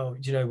think, well,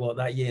 do you know what?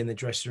 That year in the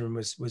dressing room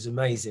was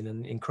amazing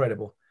and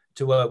incredible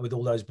to work with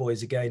all those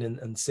boys again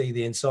and see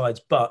the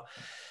insides. But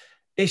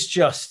it's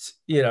just,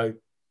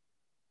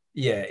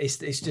 it's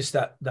just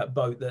that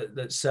boat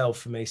that sailed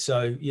for me.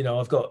 So,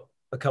 I've got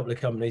a couple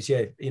of companies,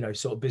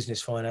 sort of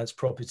business, finance,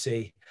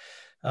 property.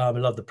 I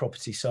love the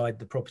property side,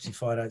 the property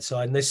finance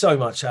side. And there's so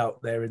much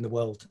out there in the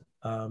world.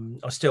 I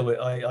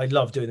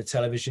love doing the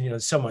television.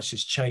 So much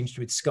has changed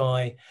with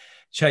Sky.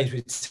 Changed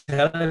with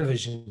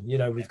television.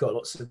 We've got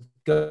lots of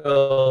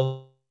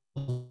girls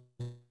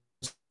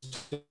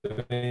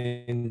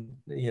doing,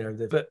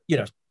 but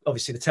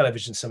obviously the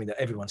television is something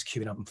that everyone's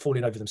queuing up and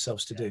falling over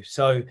themselves to do.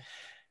 So,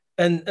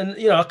 and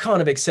I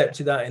kind of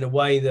accepted that in a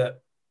way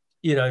that,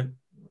 when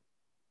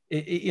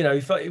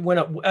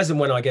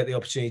I get the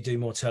opportunity to do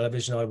more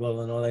television, I will,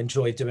 and I'll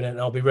enjoy doing it,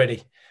 and I'll be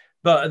ready.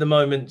 But at the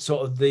moment,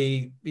 sort of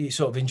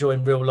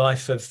enjoying real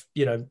life of,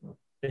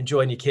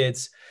 enjoying your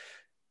kids.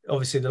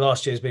 Obviously, the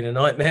last year has been a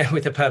nightmare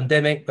with the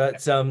pandemic,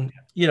 but but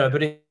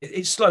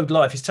it slowed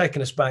life. It's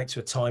taken us back to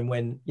a time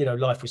when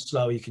life was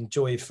slow. You can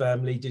enjoy your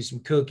family, do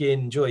some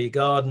cooking, enjoy your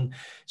garden,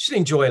 just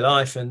enjoy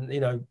life. And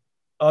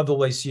I've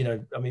always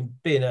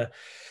being a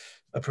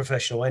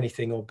professional,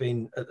 anything, or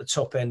being at the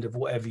top end of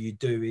whatever you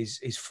do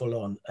is full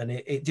on, and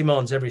it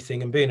demands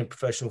everything. And being a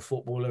professional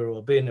footballer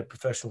or being a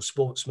professional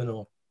sportsman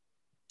or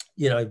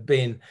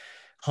being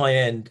high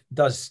end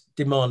does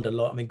demand a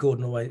lot. I mean,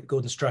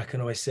 Gordon Strachan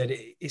always said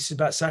it's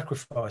about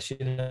sacrifice.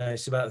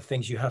 It's about the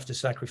things you have to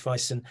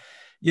sacrifice, and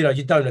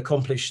you don't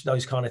accomplish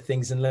those kind of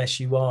things unless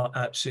you are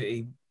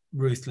absolutely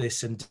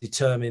ruthless and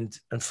determined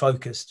and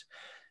focused.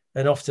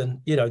 And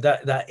often,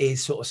 that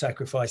is sort of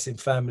sacrificing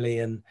family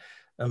and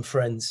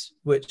friends,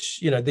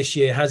 which this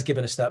year has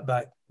given us that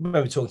back. I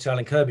remember talking to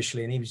Alan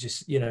Kirbishley, and he was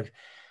just,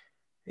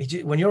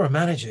 when you're a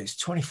manager, it's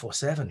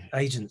 24/7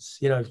 agents,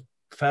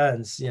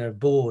 fans,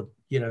 board,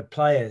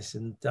 players,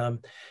 and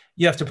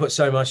you have to put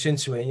so much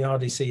into it and you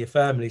hardly see your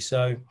family.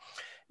 So,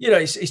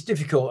 it's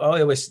difficult.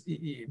 I always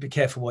be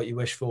careful what you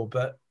wish for,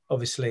 but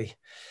obviously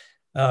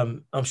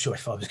I'm sure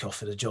if I was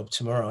offered a job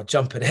tomorrow, I'd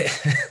jump at it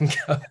and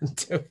go and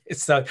do it.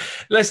 So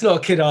let's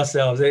not kid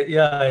ourselves.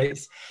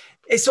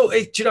 It's all,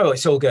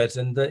 it's all good.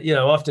 And, I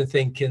often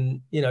think,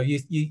 and,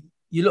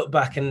 you look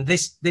back and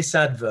this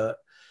advert,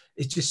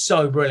 it's just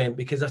so brilliant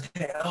because I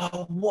think,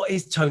 what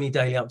is Tony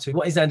Daly up to?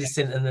 What is Andy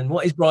Sinton and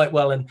what is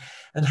Brightwell and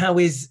how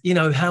is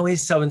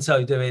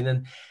so-and-so doing?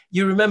 And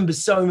you remember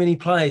so many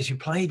players you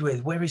played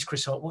with. Where is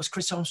what's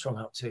Chris Armstrong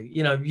up to?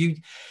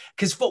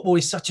 Because football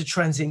is such a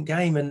transient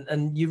game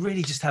and you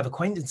really just have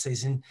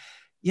acquaintances. And,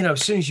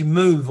 as soon as you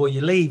move or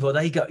you leave or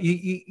they go,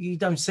 you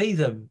don't see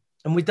them.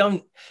 And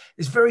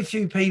there's very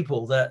few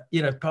people that,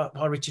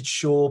 probably Richard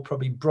Shaw,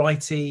 probably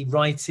Righty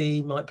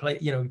might play,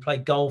 we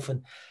played golf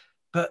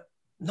but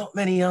not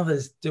many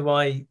others do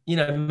I,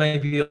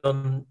 maybe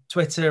on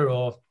Twitter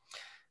or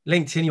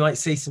LinkedIn, you might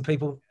see some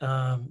people,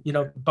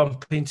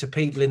 bump into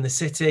people in the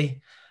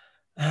city.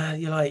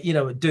 You're like,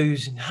 at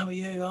dues, and how are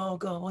you? Oh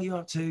God, what are you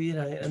up to?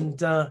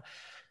 And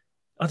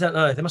I don't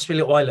know. There must be a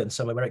little island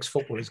somewhere where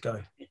ex-footballers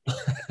go.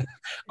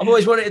 I've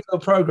always wanted to do a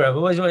program. I've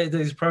always wanted to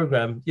do this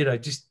program,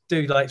 just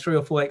do like 3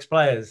 or 4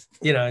 ex-players,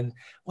 and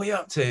what are you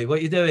up to? What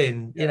are you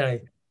doing?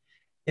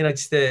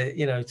 Just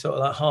a, sort of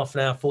like half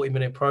an hour,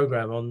 40-minute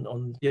program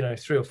on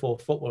 3 or 4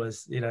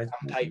 footballers,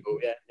 Table,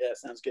 yeah,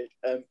 sounds good.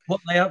 What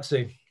are they up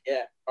to?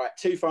 Yeah. All right.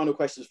 2 final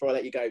questions before I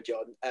let you go,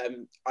 John.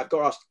 I've got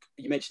to ask,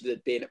 you mentioned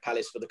being at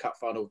Palace for the cup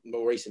final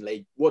more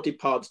recently. What did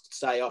Pards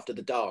say after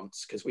the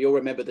dance? Because we all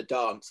remember the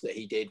dance that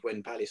he did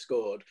when Palace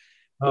scored.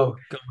 Oh,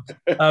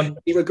 God.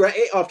 He regret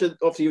it after,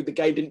 obviously, the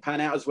game didn't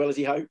pan out as well as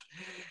he hoped.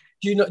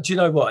 Do you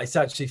know what? It's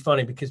actually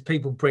funny because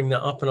people bring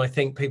that up, and I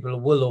think people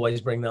will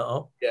always bring that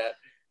up. Yeah.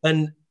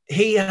 And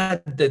he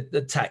had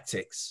the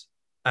tactics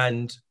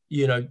and,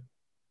 the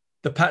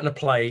pattern of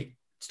play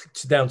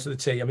down to the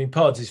T. I mean,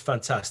 Pards is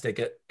fantastic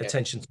at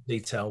attention to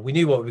detail. We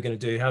knew what we were going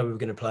to do, how we were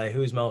going to play, who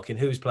was marking,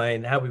 who was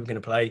playing, how we were going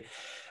to play.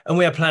 And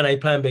we had plan A,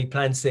 plan B,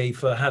 plan C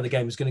for how the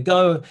game was going to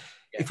go.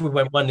 Yeah. If we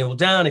went 1-0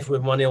 down, if we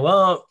went 1-0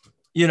 up,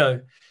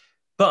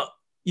 but,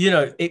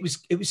 it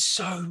was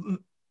so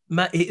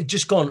it had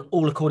just gone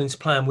all according to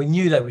plan. We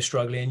knew they were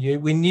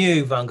struggling. We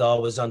knew Van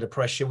Gaal was under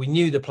pressure. We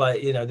knew the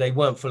player, they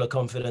weren't full of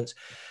confidence.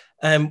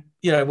 And,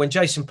 when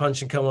Jason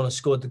Puncheon come on and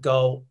scored the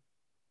goal,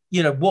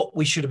 what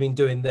we should have been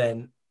doing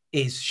then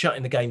is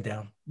shutting the game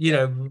down.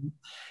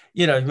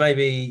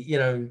 Maybe,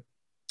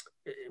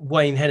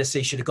 Wayne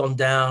Hennessy should have gone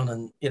down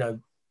and,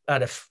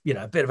 had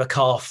a bit of a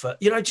calf.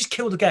 Just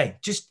kill the game.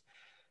 Just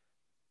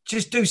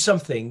do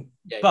something.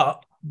 Yeah.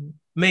 But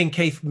me and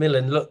Keith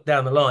Millen looked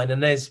down the line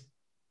and there's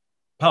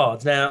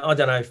Pards. Now, I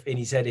don't know if in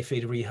his head if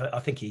he'd rehearsed. I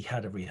think he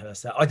had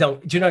rehearsed that. Do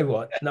you know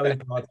what? No,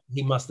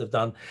 he must have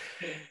done.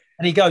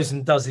 And he goes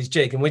and does his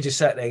jig and we just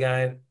sat there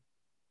going,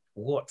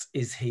 what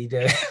is he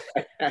doing?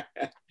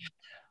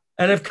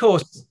 And of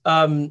course,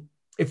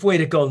 if we'd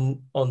have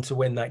gone on to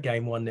win that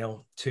game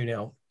 1-0,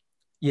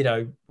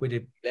 2-0, we'd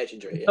have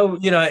legendary.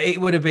 Yeah.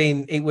 It would have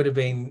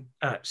been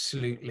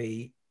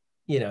absolutely,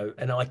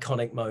 an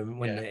iconic moment,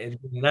 wouldn't it?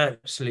 It'd been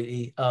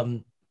absolutely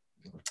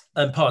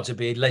and Pards would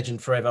be a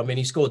legend forever. I mean,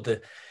 he scored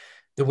the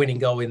winning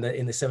goal in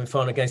the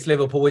semi-final against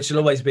Liverpool, which will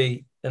always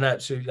be an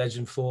absolute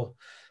legend for.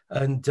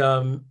 And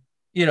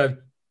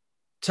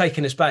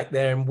taking us back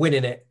there and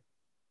winning it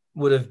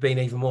would have been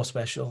even more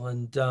special.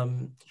 And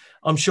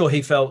I'm sure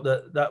he felt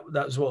that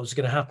was what was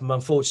going to happen.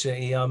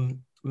 Unfortunately,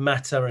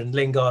 Mata and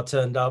Lingard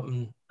turned up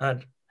and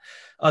had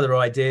other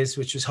ideas,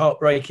 which was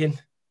heartbreaking.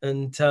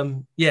 And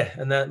and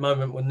that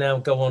moment will now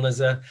go on as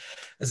a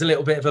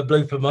little bit of a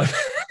blooper moment.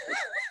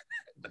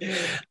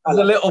 As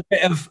a little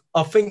bit of,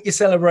 I think you're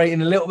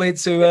celebrating a little bit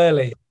too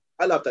early.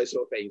 I love those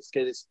sort of things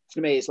because for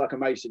me, it's like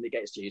emotion that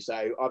gets to you.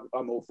 So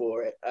I'm all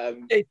for it.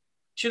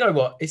 Do you know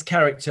what? It's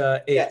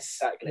character.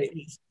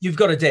 Exactly. You've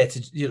got to dare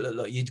to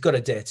you've got to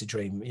dare to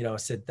dream. I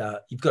said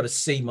that you've got to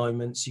see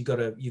moments. You've got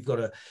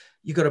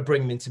to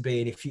bring them into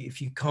being.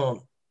 If you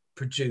can't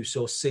produce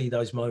or see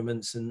those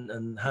moments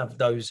and have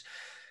those,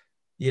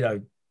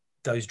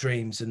 those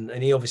dreams, and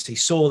he obviously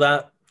saw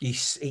that.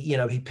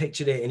 He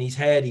pictured it in his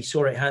head. He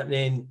saw it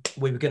happening.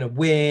 We were going to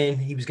win.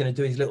 He was going to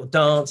do his little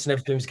dance and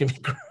everything was going to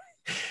be great.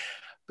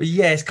 But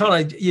yeah, it's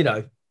kind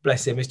of,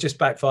 bless him. It's just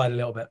backfired a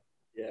little bit.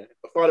 Yeah.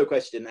 A final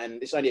question, and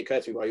this only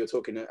occurred to me while you were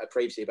talking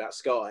previously about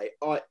Sky.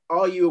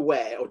 Are you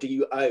aware, or do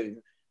you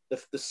own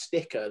the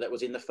sticker that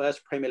was in the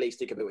first Premier League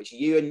sticker book, which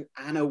you and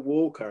Anna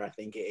Walker, I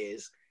think it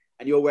is,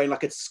 and you're wearing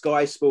like a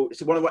Sky Sport?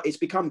 It's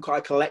become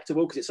quite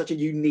collectible because it's such a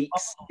unique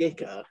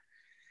sticker.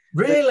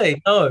 Really?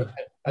 No.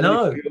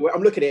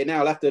 I'm looking at it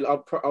now.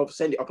 I'll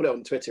send it. I'll put it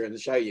on Twitter and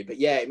show you. But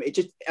yeah, it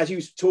just, as you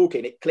was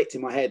talking, it clicked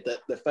in my head that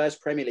the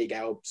first Premier League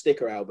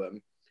sticker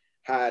album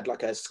had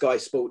like a Sky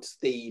Sports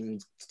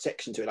themed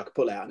section to it, like a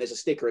pull out. And there's a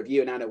sticker of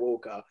you and Anna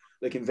Walker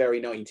looking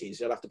very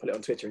 90s. I'll have to put it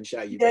on Twitter and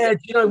show you. Yeah, do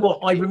you know what?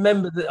 I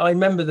remember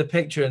the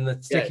picture and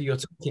the sticker you're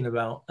talking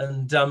about.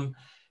 And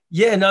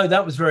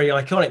that was very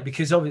iconic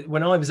because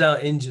when I was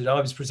out injured,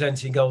 I was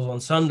presenting Goals on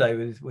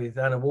Sunday with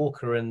Anna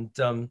Walker,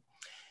 and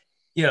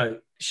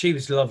she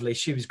was lovely.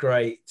 She was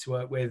great to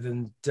work with.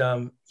 And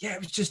it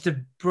was just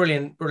a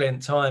brilliant,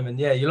 brilliant time. And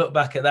you look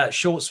back at that,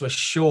 shorts were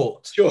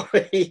short. Sure,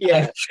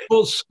 yeah.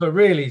 Shorts were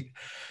really,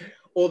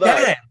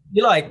 although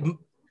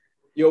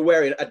you're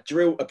wearing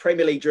a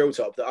Premier League drill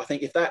top that I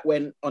think if that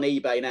went on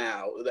eBay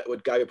now, that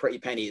would go a pretty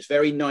penny. It's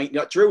very nice.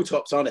 Drill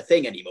tops aren't a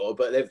thing anymore,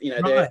 but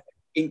they're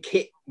in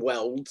kit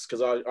welds,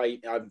 because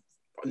I'm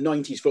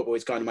 90s football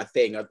is kind of my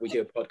thing. We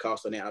do a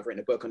podcast on it. I've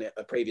written a book on it,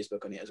 a previous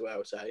book on it as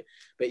well. So,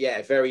 but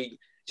yeah, very,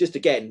 just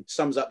again,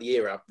 sums up the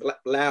era.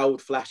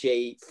 Loud,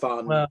 flashy,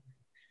 fun. Well,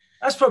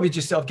 that's probably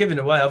just, I've given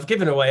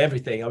away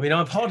everything. I mean,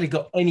 I've hardly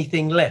got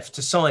anything left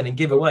to sign and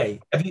give away.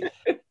 Have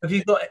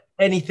you got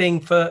anything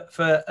for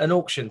an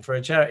auction, for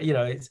a charity?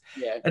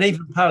 And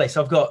even Palace,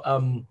 I've got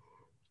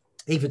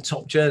even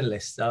top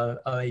journalists.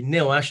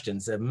 Neil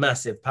Ashton's a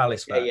massive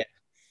Palace fan. Yeah.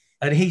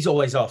 And he's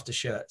always after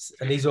shirts,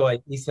 and he's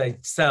saying,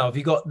 "Sal, have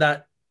you got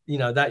that?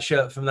 That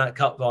shirt from that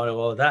cup final,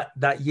 or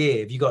that year?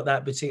 Have you got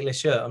that particular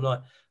shirt?" I'm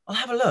like, "I'll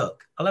have a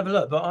look."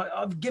 But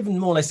I've given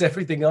more or less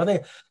everything. I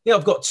think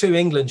I've got 2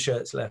 England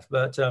shirts left.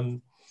 But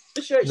the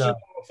shirts you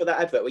bought for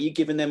that advert, were you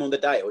giving them on the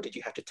day, or did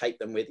you have to take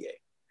them with you?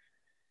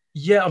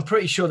 Yeah, I'm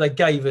pretty sure they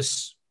gave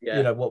us,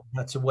 what we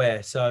had to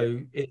wear. So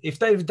if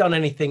they've done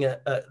anything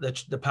at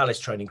the Palace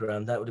training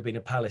ground, that would have been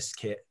a Palace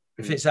kit.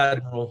 If it's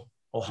Admiral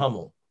or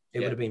Hummel, it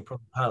would have been from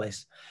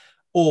Palace.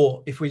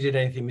 Or if we did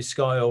anything with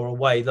Sky or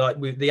away, like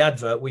with the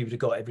advert, we would have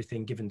got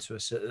everything given to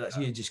us. So that's,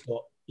 you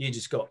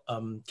just got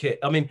kit.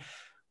 I mean,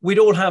 we'd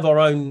all have our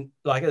own,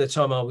 like at the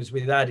time I was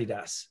with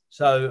Adidas.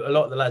 So a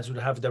lot of the lads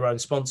would have their own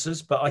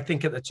sponsors, but I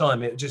think at the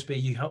time it would just be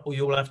you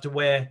all have to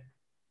wear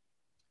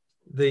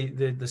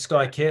the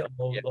Sky kit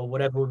or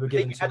whatever we were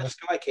given. You had the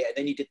Sky kit, and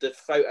then you did the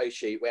photo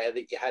shoot where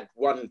you had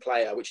one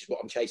player, which is what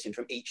I'm chasing,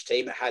 from each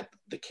team that had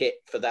the kit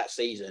for that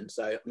season.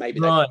 So maybe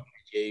they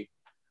you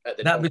at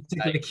that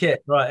particular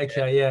kit, right?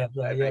 Okay, yeah.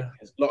 A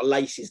lot of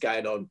laces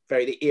going on.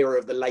 The era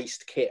of the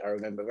laced kit. I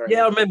remember very.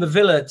 Yeah, much. I remember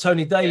Villa.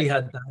 Tony Daly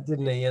had that,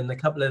 didn't he? And a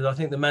couple of, I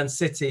think the Man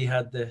City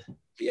had the.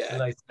 Yeah, I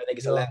don't think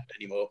it's allowed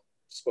anymore.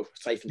 It's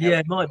safe and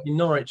it might be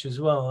Norwich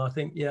as well. I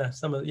think. Yeah,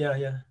 some of.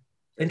 Yeah.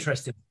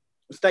 Interesting.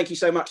 thank you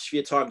so much for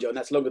your time, John.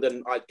 That's longer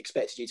than I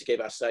expected you to give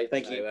us. So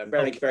thank you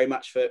very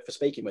much for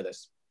speaking with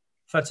us.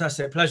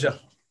 Fantastic. Pleasure.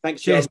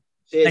 Thanks, John.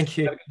 Cheers. Thank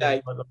you. Have a good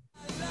day.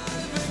 Bye-bye.